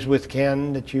had days with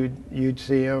Ken that you'd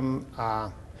see him.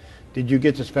 Did you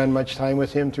get to spend much time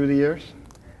with him through the years?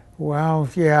 Well,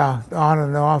 yeah, on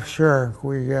and off, sure.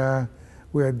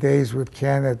 We had days with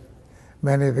Ken at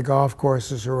many of the golf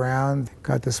courses around.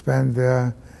 Got to spend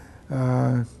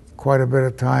quite a bit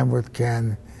of time with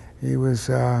Ken. He was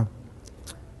a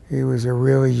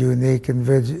really unique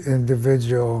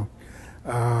individual.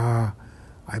 I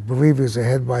believe he was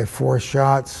ahead by 4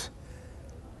 shots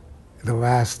the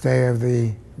last day of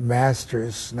the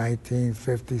Masters,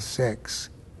 1956.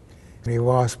 And he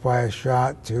lost by a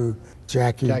shot to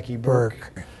Jackie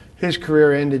Burke. His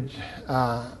career ended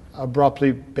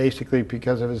abruptly, basically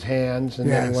because of his hands, and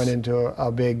then he went into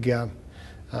a big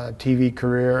TV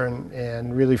career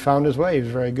and really found his way. He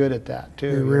was very good at that, too.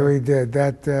 He really did.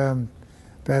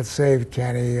 That saved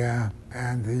Kenny,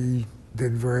 and he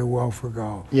did very well for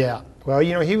golf. Yeah. Well,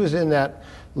 he was in that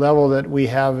level that we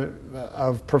have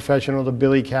of professional, the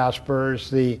Billy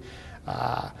Caspers,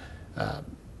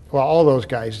 all those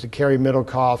guys, the Kerry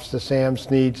Middlecoffs, the Sam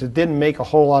Sneads, that didn't make a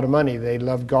whole lot of money. They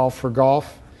loved golf for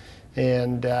golf,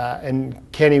 and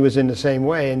Kenny was in the same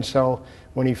way. And so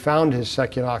when he found his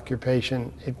second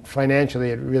occupation,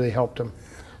 financially it really helped him.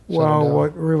 Well,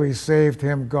 what really saved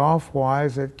him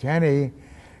golf-wise, that Kenny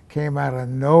came out of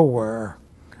nowhere,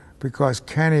 because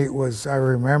Kenny was, I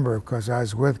remember, because I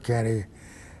was with Kenny,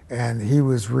 and he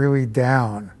was really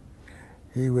down.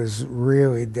 He was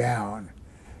really down.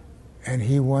 And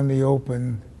he won the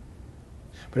Open.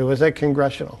 But it was at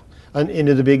Congressional,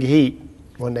 into the big heat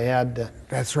when they had.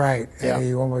 That's right. Yeah. And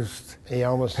he almost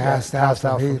passed out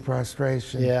from heat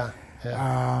frustration. Yeah.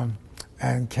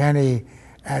 And Kenny,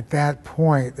 at that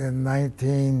point in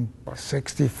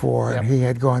 1964, and he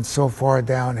had gone so far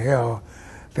downhill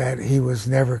that he was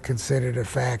never considered a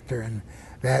factor, and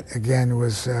that again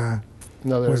was a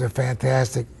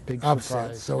fantastic big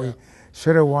upset. Surprise, so he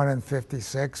should have won in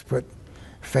 '56, but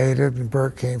faded, and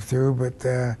Burke came through,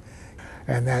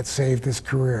 and that saved his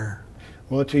career.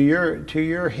 Well, to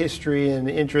your history and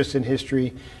interest in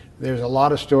history, there's a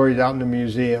lot of stories out in the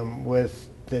museum with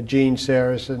the Gene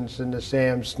Saracens and the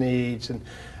Sam Sneads and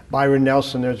Byron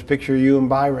Nelson. There's a picture of you and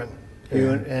Byron.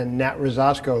 You and Nat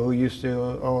Rosasco, who used to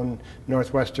own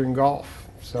Northwestern Golf.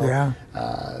 So,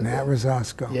 Nat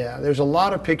Rosasco. Yeah, there's a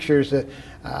lot of pictures that,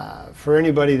 for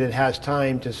anybody that has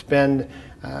time to spend,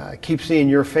 keep seeing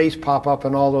your face pop up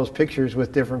in all those pictures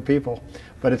with different people.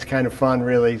 But it's kind of fun,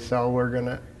 really, so we're going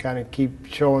to kind of keep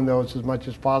showing those as much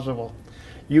as possible.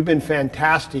 You've been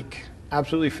fantastic,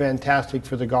 absolutely fantastic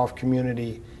for the golf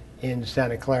community in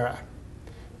Santa Clara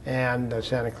and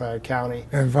Santa Clara County.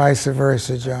 And vice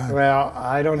versa, John. Well,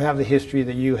 I don't have the history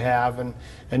that you have, and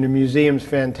the museum's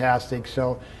fantastic.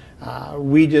 So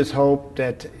we just hope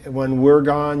that when we're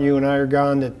gone, you and I are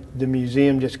gone, that the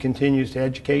museum just continues to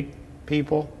educate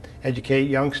people, educate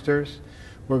youngsters.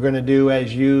 We're going to do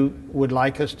as you would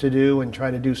like us to do and try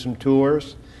to do some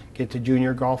tours, get the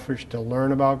junior golfers to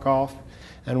learn about golf,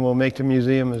 and we'll make the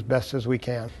museum as best as we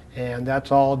can. And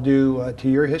that's all due to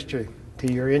your history,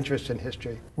 to your interest in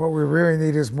history. What we really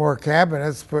need is more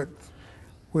cabinets, but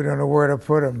we don't know where to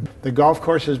put them. The golf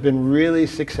course has been really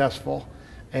successful,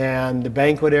 and the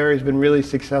banquet area has been really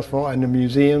successful, and the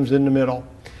museum's in the middle.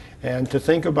 And to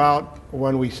think about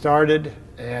when we started,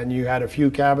 and you had a few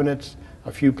cabinets,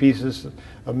 a few pieces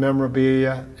of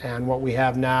memorabilia, and what we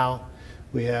have now,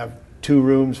 we have 2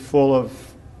 rooms full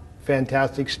of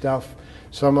fantastic stuff.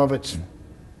 Some of it's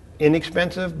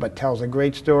inexpensive but tells a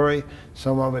great story.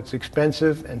 Some of it's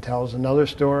expensive and tells another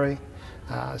story.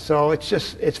 So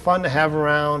it's fun to have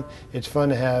around. It's fun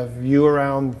to have you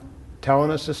around telling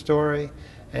us a story,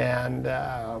 and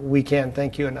we can't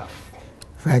thank you enough.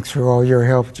 Thanks for all your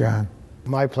help, John.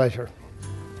 My pleasure.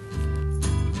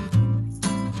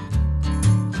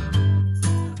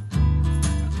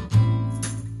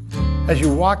 As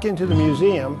you walk into the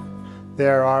museum,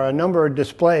 there are a number of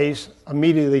displays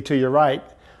immediately to your right.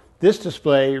 This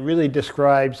display really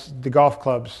describes the golf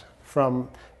clubs from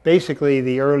basically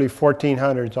the early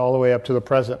 1400s all the way up to the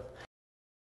present.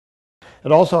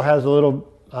 It also has a little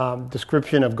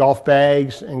description of golf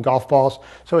bags and golf balls,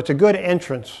 so it's a good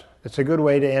entrance. It's a good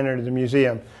way to enter the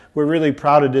museum. We're really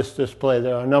proud of this display.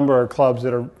 There are a number of clubs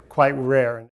that are quite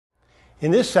rare.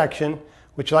 In this section,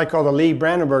 which I call the Lee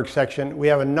Brandenburg section, we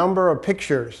have a number of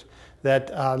pictures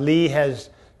that Lee has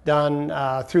done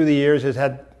through the years, has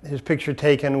had his picture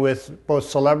taken with both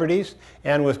celebrities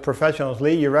and with professionals.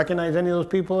 Lee, you recognize any of those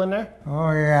people in there?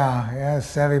 Oh yeah,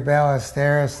 Seve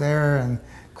Ballesteros there, and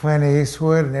Clint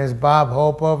Eastwood, and there's Bob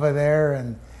Hope over there,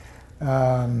 and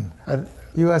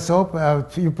U.S.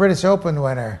 Open, British Open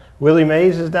winner. Willie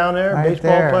Mays is down there, right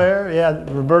baseball there. Player. Yeah,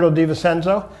 Roberto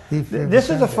DiVincenzo. This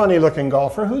is a funny-looking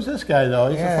golfer. Who's this guy,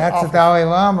 though? That's the Dalai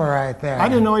Lama right there. I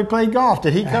didn't know he played golf.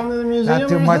 Did he come to the museum? Not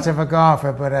too much of a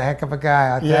golfer, but a heck of a guy,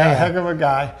 I'll tell you. Yeah, a heck of a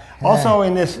guy. Yeah. Also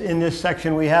in this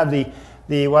section, we have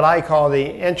the what I call the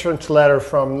entrance letter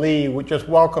from Lee, just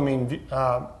welcoming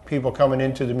people coming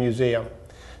into the museum.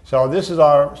 So this is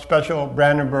our special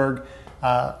Brandenburg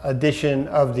edition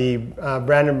of the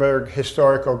Brandenburg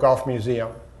Historical Golf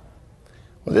Museum.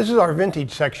 Well, this is our vintage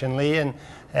section, Lee, and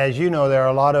as you know, there are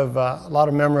a lot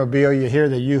of memorabilia here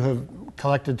that you have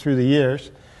collected through the years.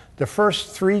 The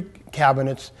first 3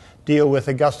 cabinets deal with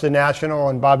Augusta National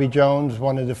and Bobby Jones,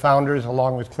 one of the founders,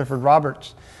 along with Clifford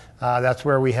Roberts. That's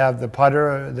where we have the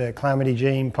putter, the Calamity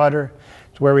Jane putter.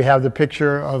 It's where we have the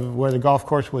picture of where the golf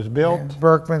course was built. Yeah,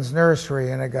 Berkman's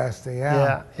Nursery in Augusta,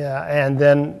 yeah. Yeah, and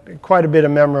then quite a bit of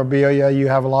memorabilia. You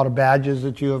have a lot of badges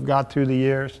that you have got through the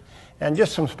years, and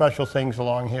just some special things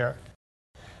along here.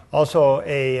 Also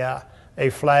a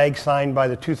flag signed by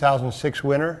the 2006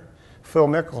 winner, Phil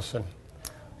Mickelson.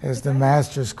 Is the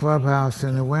Masters Clubhouse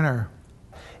in the winter.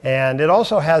 And it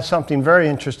also has something very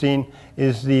interesting,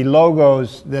 is the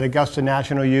logos that Augusta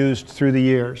National used through the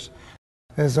years.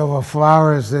 There's over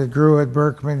flowers that grew at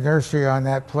Berkman Nursery on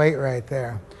that plate right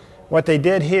there. What they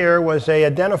did here was they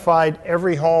identified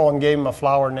every hole and gave them a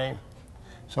flower name.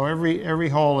 So every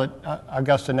hole at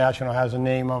Augusta National has a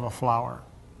name of a flower.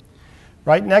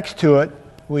 Right next to it,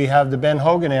 we have the Ben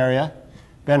Hogan area.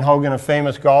 Ben Hogan, a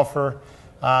famous golfer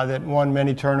that won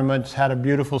many tournaments, had a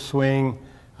beautiful swing,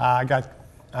 got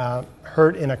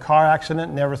hurt in a car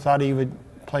accident, never thought he would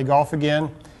play golf again.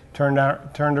 Turned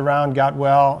around, got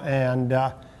well, and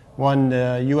won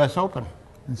the U.S. Open.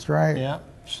 That's right. Yeah.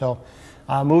 So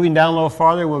moving down a little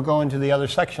farther, we'll go into the other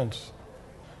sections.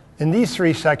 In these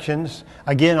 3 sections,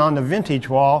 again on the vintage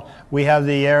wall, we have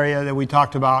the area that we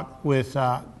talked about with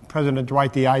President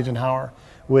Dwight D. Eisenhower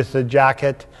with the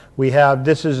jacket.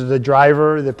 This is the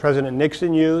driver that President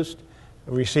Nixon used,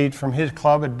 a receipt from his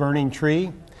club at Burning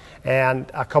Tree,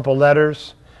 and a couple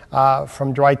letters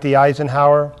from Dwight D.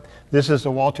 Eisenhower. This is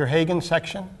the Walter Hagen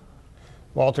section.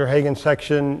 Walter Hagen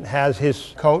section has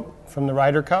his coat from the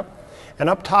Ryder Cup. And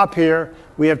up top here,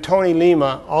 we have Tony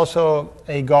Lima, also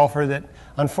a golfer that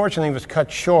unfortunately was cut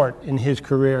short in his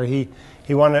career. He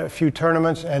won a few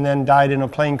tournaments and then died in a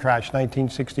plane crash,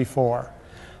 1964.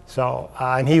 So,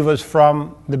 and he was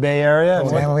from the Bay Area.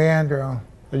 San Leandro.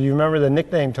 Do you remember the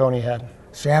nickname Tony had?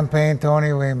 Champagne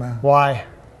Tony Lima. Why?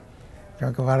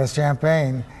 Drank a lot of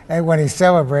champagne. And when he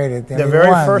celebrated, the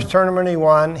very first tournament he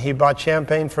won, he bought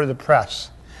champagne for the press.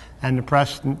 And the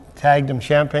press tagged him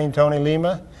Champagne Tony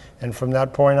Lima. And from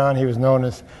that point on, he was known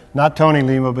as not Tony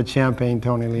Lima, but Champagne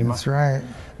Tony Lima. That's right.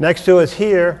 Next to us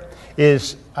here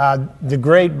is the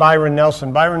great Byron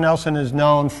Nelson. Byron Nelson is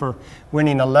known for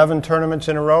winning 11 tournaments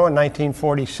in a row in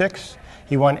 1946.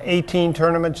 He won 18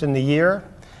 tournaments in the year.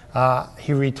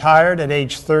 He retired at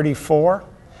age 34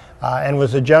 and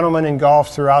was a gentleman in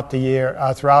golf throughout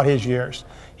his years.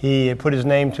 He put his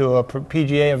name to a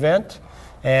PGA event,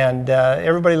 and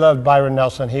everybody loved Byron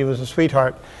Nelson. He was a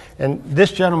sweetheart. And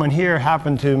this gentleman here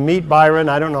happened to meet Byron.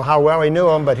 I don't know how well he knew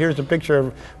him, but here's a picture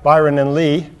of Byron and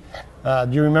Lee. Do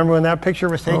you remember when that picture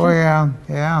was taken? Oh,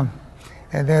 yeah.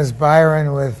 And there's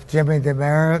Byron with Jimmy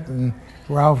DeMeritt and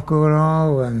Ralph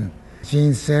Goodall and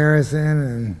Gene Sarazen.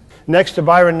 And next to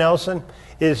Byron Nelson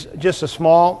is just a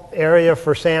small area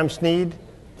for Sam Snead.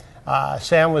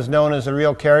 Sam was known as a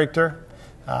real character.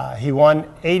 He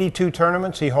won 82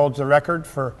 tournaments. He holds the record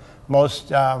for most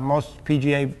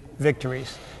PGA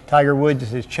victories. Tiger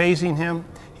Woods is chasing him.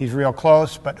 He's real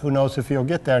close, but who knows if he'll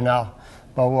get there now.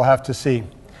 But we'll have to see.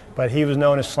 But he was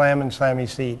known as Slam and Slammy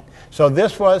Seed. So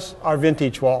this was our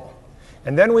vintage wall.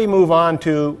 And then we move on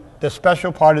to the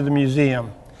special part of the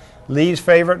museum. Lee's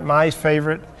favorite, my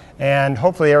favorite, and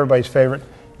hopefully everybody's favorite,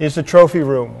 is the trophy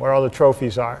room where all the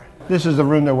trophies are. This is the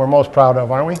room that we're most proud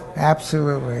of, aren't we?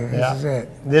 Absolutely. This is it.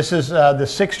 This is the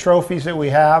 6 trophies that we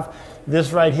have.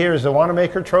 This right here is the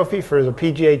Wanamaker Trophy for the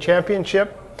PGA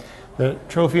Championship. The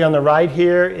trophy on the right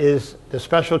here is the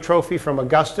special trophy from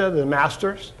Augusta, the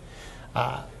Masters.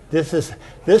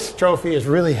 This trophy is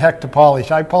really heck to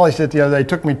polish. I polished it the other day. It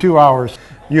took me 2 hours.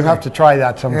 You have to try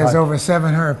that sometime. There's over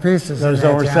 700 pieces There's in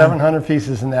that, over John. 700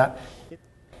 pieces in that.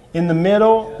 In the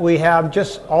middle, we have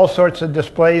just all sorts of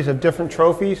displays of different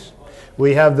trophies.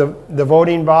 We have the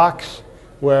voting box,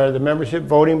 where the membership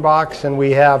voting box, and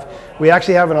we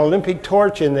actually have an Olympic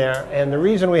torch in there. And the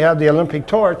reason we have the Olympic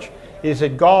torch is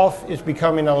that golf is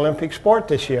becoming an Olympic sport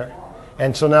this year.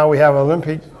 And so now we have an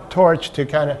Olympic torch to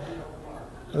kind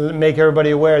of make everybody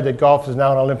aware that golf is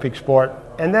now an Olympic sport.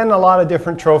 And then a lot of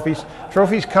different trophies.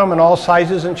 Trophies come in all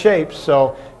sizes and shapes,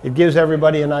 so it gives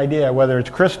everybody an idea whether it's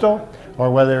crystal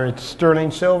or whether it's sterling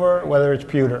silver, whether it's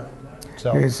pewter.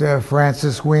 So here's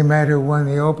Francis Ouimet, who won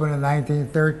the Open in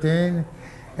 1913,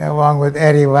 along with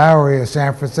Eddie Lowry, a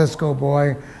San Francisco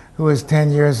boy who was 10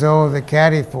 years old, the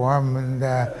caddy for him, and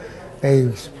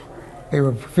they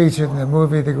were featured in the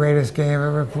movie The Greatest Game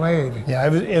Ever Played.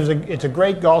 Yeah, it's a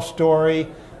great golf story.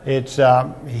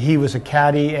 He was a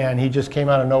caddy, and he just came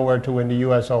out of nowhere to win the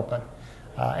U.S. Open.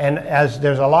 And as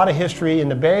there's a lot of history in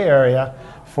the Bay Area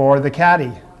for the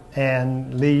caddy.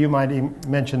 And Lee, you might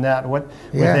mention that. With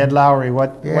Ed Lowry,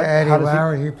 Eddie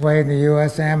Lowry. He played in the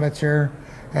U.S. Amateur,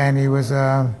 and he was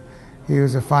a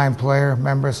fine player,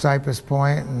 member of Cypress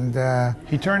Point, and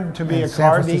he turned to be a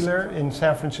car dealer in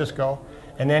San Francisco,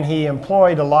 and then he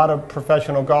employed a lot of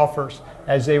professional golfers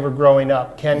as they were growing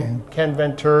up. Ken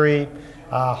Venturi,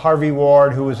 Harvey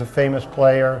Ward, who was a famous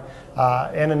player,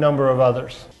 and a number of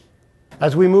others.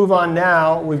 As we move on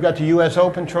now, we've got the U.S.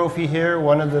 Open trophy here,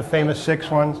 one of the famous 6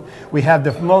 ones. We have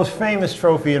the most famous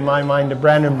trophy in my mind, the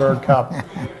Brandenburg Cup,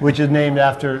 which is named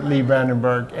after Lee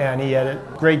Brandenburg, and he had a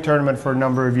great tournament for a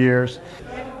number of years.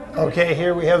 Okay,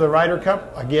 here we have the Ryder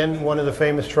Cup, again, one of the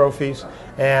famous trophies,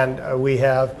 and we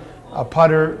have a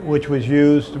putter which was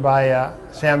used by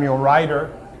Samuel Ryder,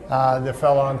 the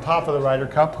fellow on top of the Ryder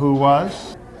Cup, who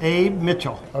was Abe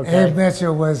Mitchell. Okay. Abe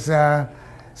Mitchell was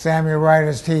Samuel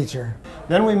Ryder's teacher.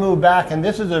 Then we move back, and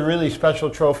this is a really special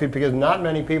trophy because not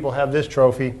many people have this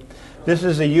trophy. This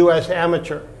is a U.S.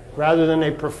 Amateur. Rather than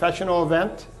a professional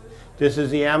event, this is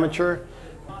the amateur.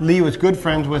 Lee was good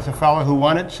friends with the fellow who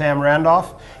won it, Sam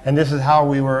Randolph, and this is how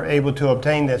we were able to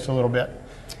obtain this a little bit.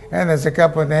 And there's a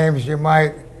couple of names you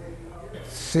might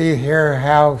see here.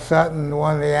 Hal Sutton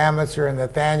won the amateur, and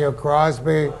Nathaniel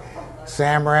Crosby,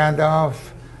 Sam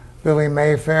Randolph, Billy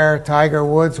Mayfair, Tiger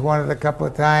Woods won it a couple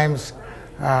of times.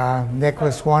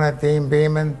 Nicholas won it, Dean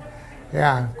Beeman.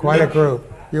 Yeah, quite a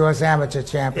group. U.S. Amateur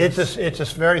champions. It's a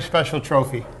very special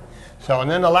trophy. So,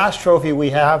 and then the last trophy we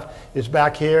have is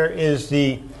back here is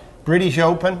the British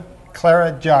Open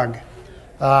Claret Jug.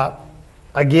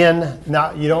 Again,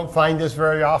 now you don't find this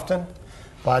very often,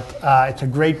 but it's a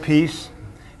great piece,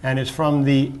 and it's from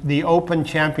the Open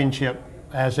Championship,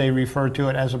 as they refer to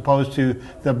it, as opposed to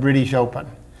the British Open.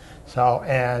 So,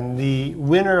 and the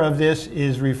winner of this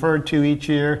is referred to each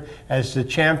year as the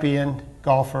champion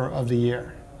golfer of the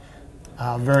year.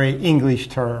 Very English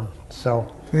term.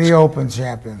 So the Open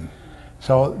champion.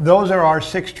 So those are our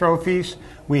 6 trophies.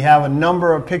 We have a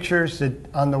number of pictures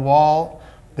on the wall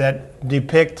that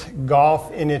depict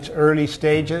golf in its early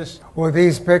stages. Well,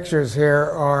 these pictures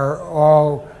here are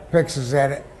all pictures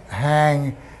that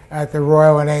hang at the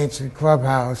Royal and Ancient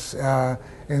Clubhouse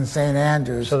in St.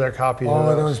 Andrews. So they're copies all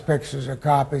of those pictures are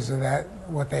copies of that,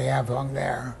 what they have hung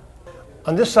there.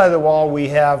 On this side of the wall, we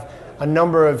have a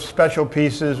number of special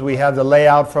pieces. We have the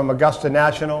layout from Augusta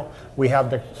National. We have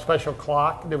the special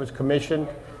clock that was commissioned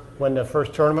when the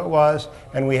first tournament was.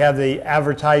 And we have the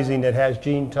advertising that has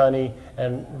Gene Tunney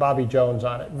and Bobby Jones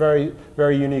on it. Very,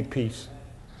 very unique piece.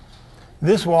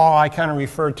 This wall I kind of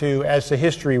refer to as the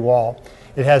history wall.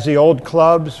 It has the old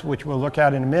clubs, which we'll look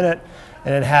at in a minute,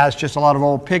 and it has just a lot of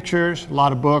old pictures, a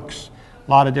lot of books,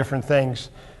 a lot of different things.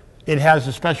 It has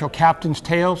a special captain's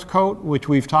tails coat, which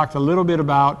we've talked a little bit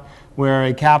about, where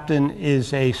a captain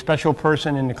is a special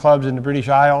person in the clubs in the British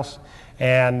Isles,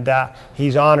 and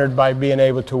he's honored by being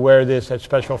able to wear this at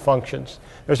special functions.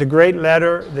 There's a great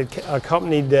letter that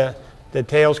accompanied the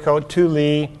tails coat to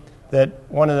Lee, that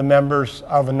one of the members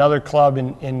of another club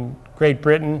in Great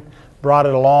Britain brought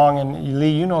it along. And Lee,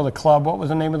 you know the club. What was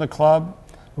the name of the club?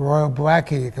 Royal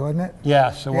Blackheath, wasn't it?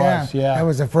 Yes, it was. Yeah, that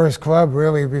was the first club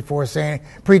really before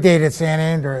predated St.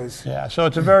 Andrews. Yeah, so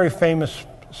it's a very famous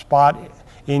spot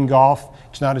in golf.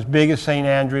 It's not as big as St.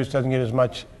 Andrews, doesn't get as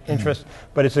much interest,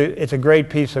 but it's a great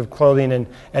piece of clothing,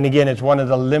 and again, it's one of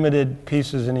the limited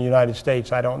pieces in the United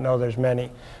States. I don't know there's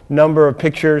many. Number of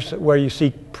pictures where you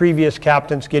see previous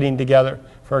captains getting together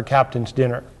for a captain's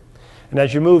dinner. And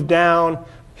as you move down,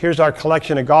 here's our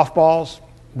collection of golf balls.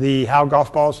 How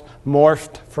golf balls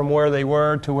morphed from where they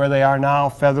were to where they are now,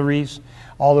 featheries,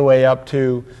 all the way up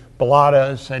to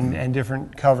balladas and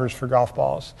different covers for golf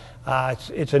balls.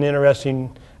 It's an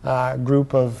interesting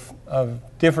group of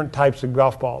different types of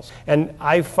golf balls. And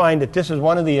I find that this is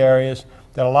one of the areas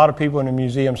that a lot of people in the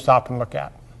museum stop and look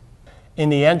at. In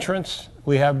the entrance,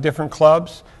 we have different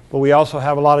clubs, but we also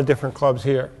have a lot of different clubs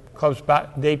here. Clubs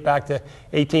date back to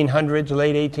 1800s,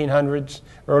 late 1800s,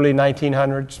 early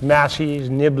 1900s, Masseys,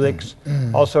 Niblicks,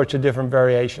 all sorts of different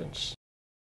variations.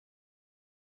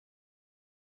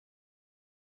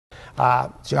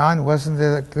 John,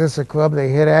 wasn't this a club they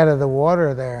hit out of the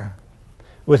water there?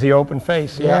 With the open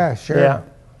face, yeah. Yeah, sure.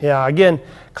 Yeah, again,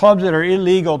 clubs that are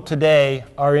illegal today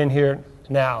are in here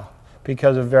now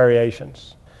because of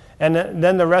variations. And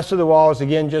then the rest of the wall is,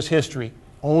 again, just history.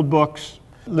 Old books,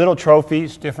 little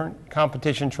trophies, different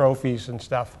competition trophies and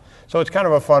stuff. So it's kind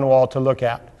of a fun wall to look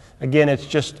at. Again, it's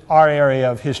just our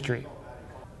area of history.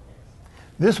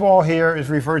 This wall here is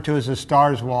referred to as the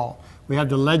Stars Wall. We have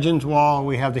the Legends Wall,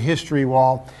 we have the History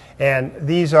Wall, and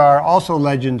these are also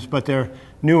legends, but they're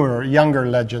newer, younger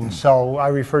legends. So I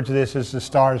refer to this as the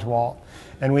Stars Wall.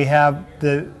 And we have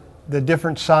the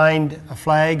different signed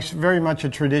flags, very much a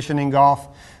tradition in golf.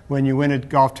 When you win a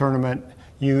golf tournament,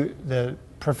 the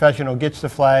professional gets the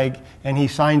flag and he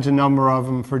signs a number of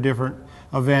them for different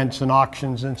events and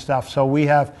auctions and stuff. So we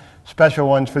have special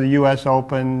ones for the US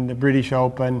Open, the British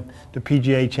Open, the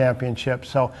PGA Championship.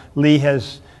 So Lee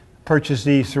has purchased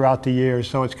these throughout the years,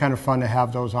 so it's kind of fun to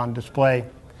have those on display.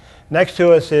 Next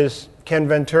to us is Ken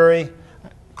Venturi,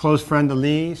 close friend of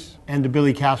Lee's, and the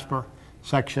Billy Casper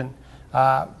section.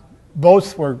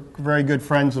 Both were very good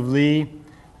friends of Lee.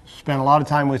 Spent a lot of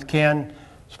time with Ken,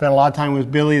 spent a lot of time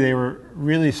with Billy. They were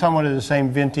really somewhat of the same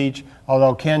vintage,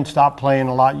 although Ken stopped playing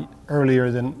a lot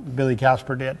earlier than Billy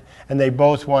Casper did. And they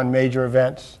both won major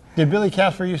events. Did Billy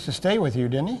Casper used to stay with you,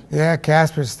 didn't he? Yeah,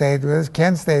 Casper stayed with us.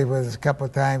 Ken stayed with us a couple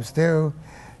of times too.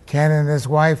 Ken and his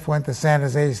wife went to San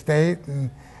Jose State, and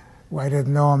well, I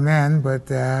didn't know him then, but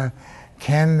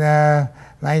Ken,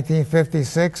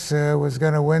 1956, was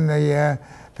going to win the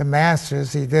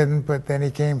Masters. He didn't, but then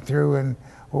he came through in,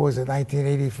 what was it,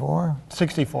 1984?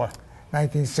 64.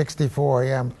 1964,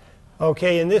 yeah.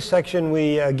 Okay, in this section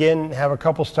we again have a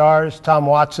couple stars. Tom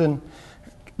Watson.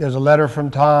 There's a letter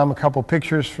from Tom, a couple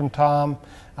pictures from Tom,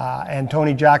 and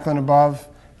Tony Jacklin above.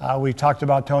 We talked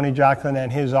about Tony Jacklin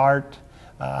and his art,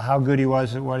 how good he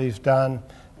was at what he's done.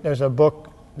 There's a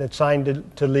book that's signed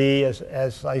to Lee.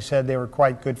 As I said, they were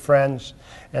quite good friends.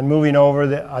 And moving over,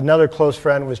 another close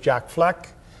friend was Jack Fleck.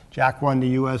 Jack won the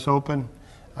US Open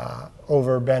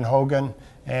over Ben Hogan.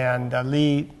 And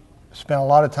Lee spent a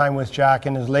lot of time with Jack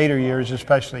in his later years,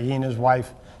 especially. He and his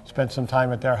wife spent some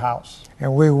time at their house.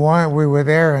 And we were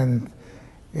there in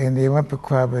the Olympic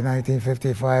Club in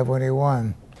 1955 when he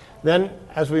won. Then,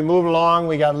 as we move along,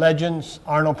 we got legends: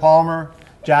 Arnold Palmer,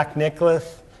 Jack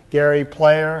Nicklaus, Gary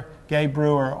Player, Gay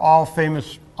Brewer, all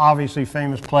famous, obviously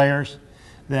famous players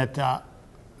that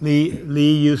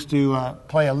Lee used to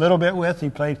play a little bit with.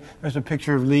 There's a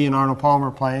picture of Lee and Arnold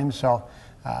Palmer playing, so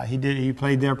he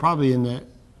played there probably in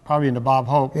the Bob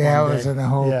Hope. Yeah, it was in the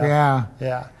Hope.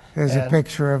 Yeah. There's a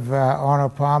picture of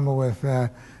Arnold Palmer with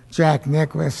Jack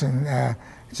Nicklaus, and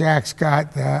Jack's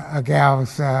got a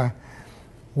gal's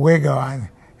wig on.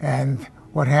 And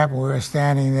what happened, we were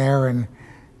standing there,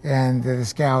 and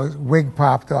this gal's wig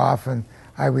popped off, and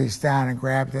I reached down and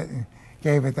grabbed it and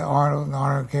gave it to Arnold, and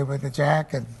Arnold gave it to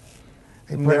Jack, and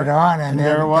they put it on, and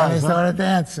then they started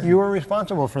dancing. You were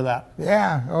responsible for that.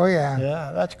 Yeah, oh yeah.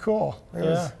 Yeah, that's cool. It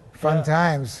was fun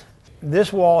times.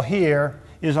 This wall here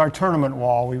is our tournament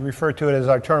wall. We refer to it as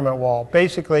our tournament wall.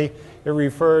 Basically, it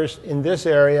refers in this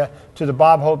area to the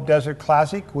Bob Hope Desert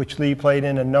Classic, which Lee played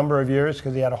in a number of years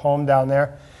because he had a home down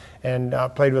there and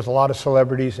played with a lot of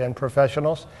celebrities and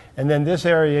professionals. And then this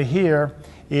area here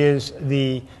is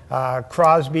the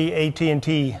Crosby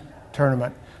AT&T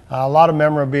tournament. A lot of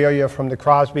memorabilia from the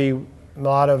Crosby, a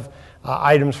lot of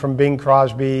items from Bing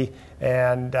Crosby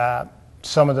and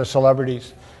some of the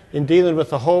celebrities. In dealing with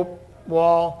the Hope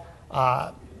Wall,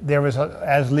 there was,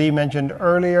 as Lee mentioned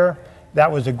earlier,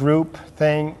 that was a group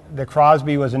thing. The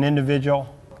Crosby was an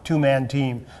individual, two-man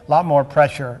team. A lot more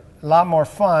pressure, a lot more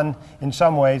fun in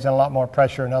some ways and a lot more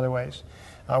pressure in other ways.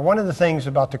 One of the things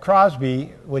about the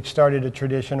Crosby, which started a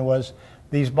tradition, was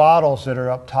these bottles that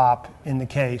are up top in the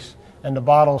case, and the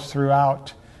bottles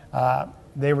throughout.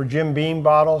 They were Jim Beam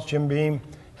bottles. Jim Beam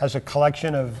has a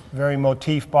collection of very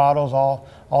motif bottles,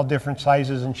 all different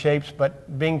sizes and shapes,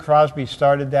 but Bing Crosby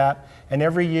started that, and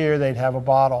every year they'd have a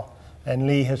bottle, and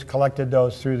Lee has collected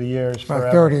those through the years. About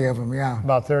forever. 30 of them, yeah.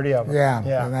 About 30 of them.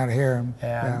 Yeah, I'm not here.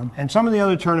 And some of the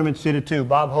other tournaments did it too.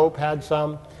 Bob Hope had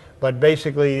some, but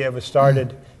basically it was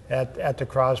started at the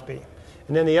Crosby.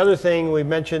 And then the other thing we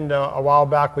mentioned a while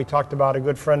back, we talked about a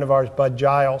good friend of ours, Bud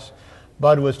Giles.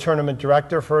 Bud was tournament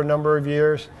director for a number of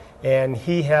years, and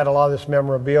he had a lot of this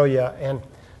memorabilia. And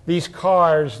these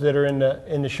cars that are in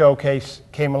the showcase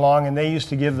came along, and they used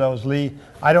to give those. Lee,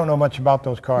 I don't know much about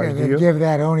those cars. Yeah, they give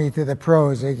that only to the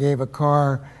pros. They gave a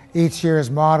car, each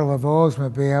year's model of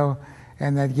Oldsmobile,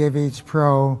 and they'd give each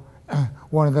pro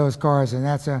one of those cars. And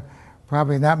that's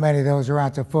probably not many of those around.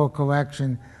 It's a full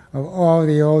collection of all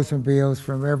the Oldsmobiles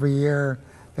from every year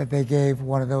that they gave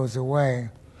one of those away.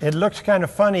 It looks kind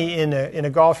of funny in a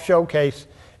golf showcase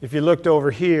if you looked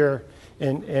over here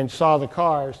and saw the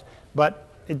cars, but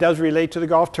it does relate to the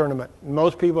golf tournament.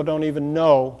 Most people don't even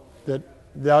know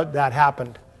that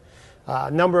happened.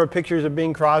 A number of pictures of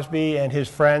Bing Crosby and his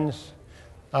friends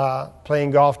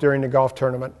playing golf during the golf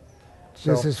tournament.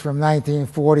 So, this is from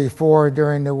 1944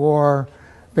 during the war.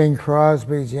 Bing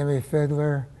Crosby, Jimmy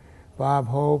Fiddler, Bob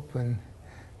Hope, and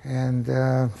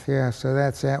yeah, so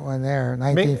that's that one there,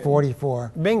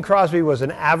 1944. Bing Crosby was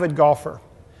an avid golfer,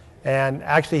 and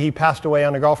actually he passed away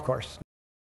on a golf course.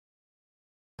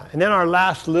 And then our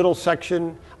last little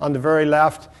section on the very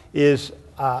left is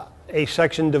a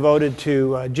section devoted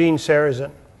to Gene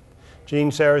Sarazen. Gene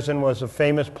Sarazen was a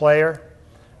famous player.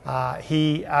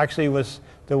 He actually was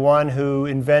the one who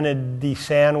invented the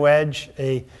sand wedge,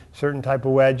 a certain type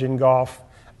of wedge in golf.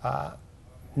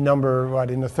 In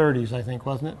the 30s, I think,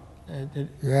 wasn't it?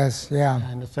 Yes, yeah.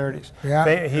 In the 30s.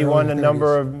 Yeah. He won a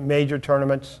number of major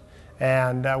tournaments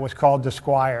and was called the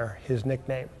Squire, his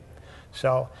nickname.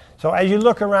 So as you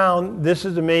look around, this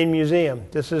is the main museum.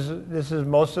 This is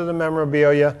most of the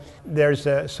memorabilia. There's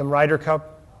some Ryder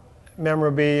Cup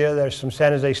memorabilia. There's some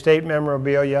San Jose State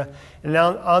memorabilia. And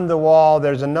on the wall,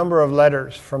 there's a number of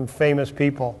letters from famous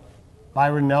people.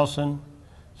 Byron Nelson,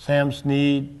 Sam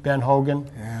Snead, Ben Hogan.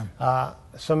 Yeah.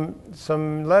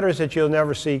 Some letters that you'll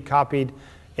never see copied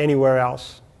anywhere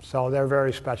else. So they're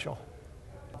very special.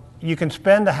 You can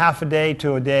spend a half a day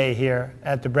to a day here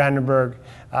at the Brandenburg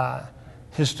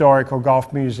Historical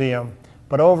Golf Museum.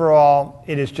 But overall,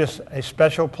 it is just a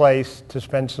special place to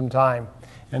spend some time.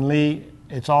 And Lee,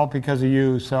 it's all because of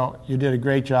you, so you did a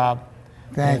great job.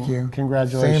 Thank you.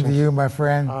 Congratulations. Same to you, my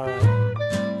friend. All right.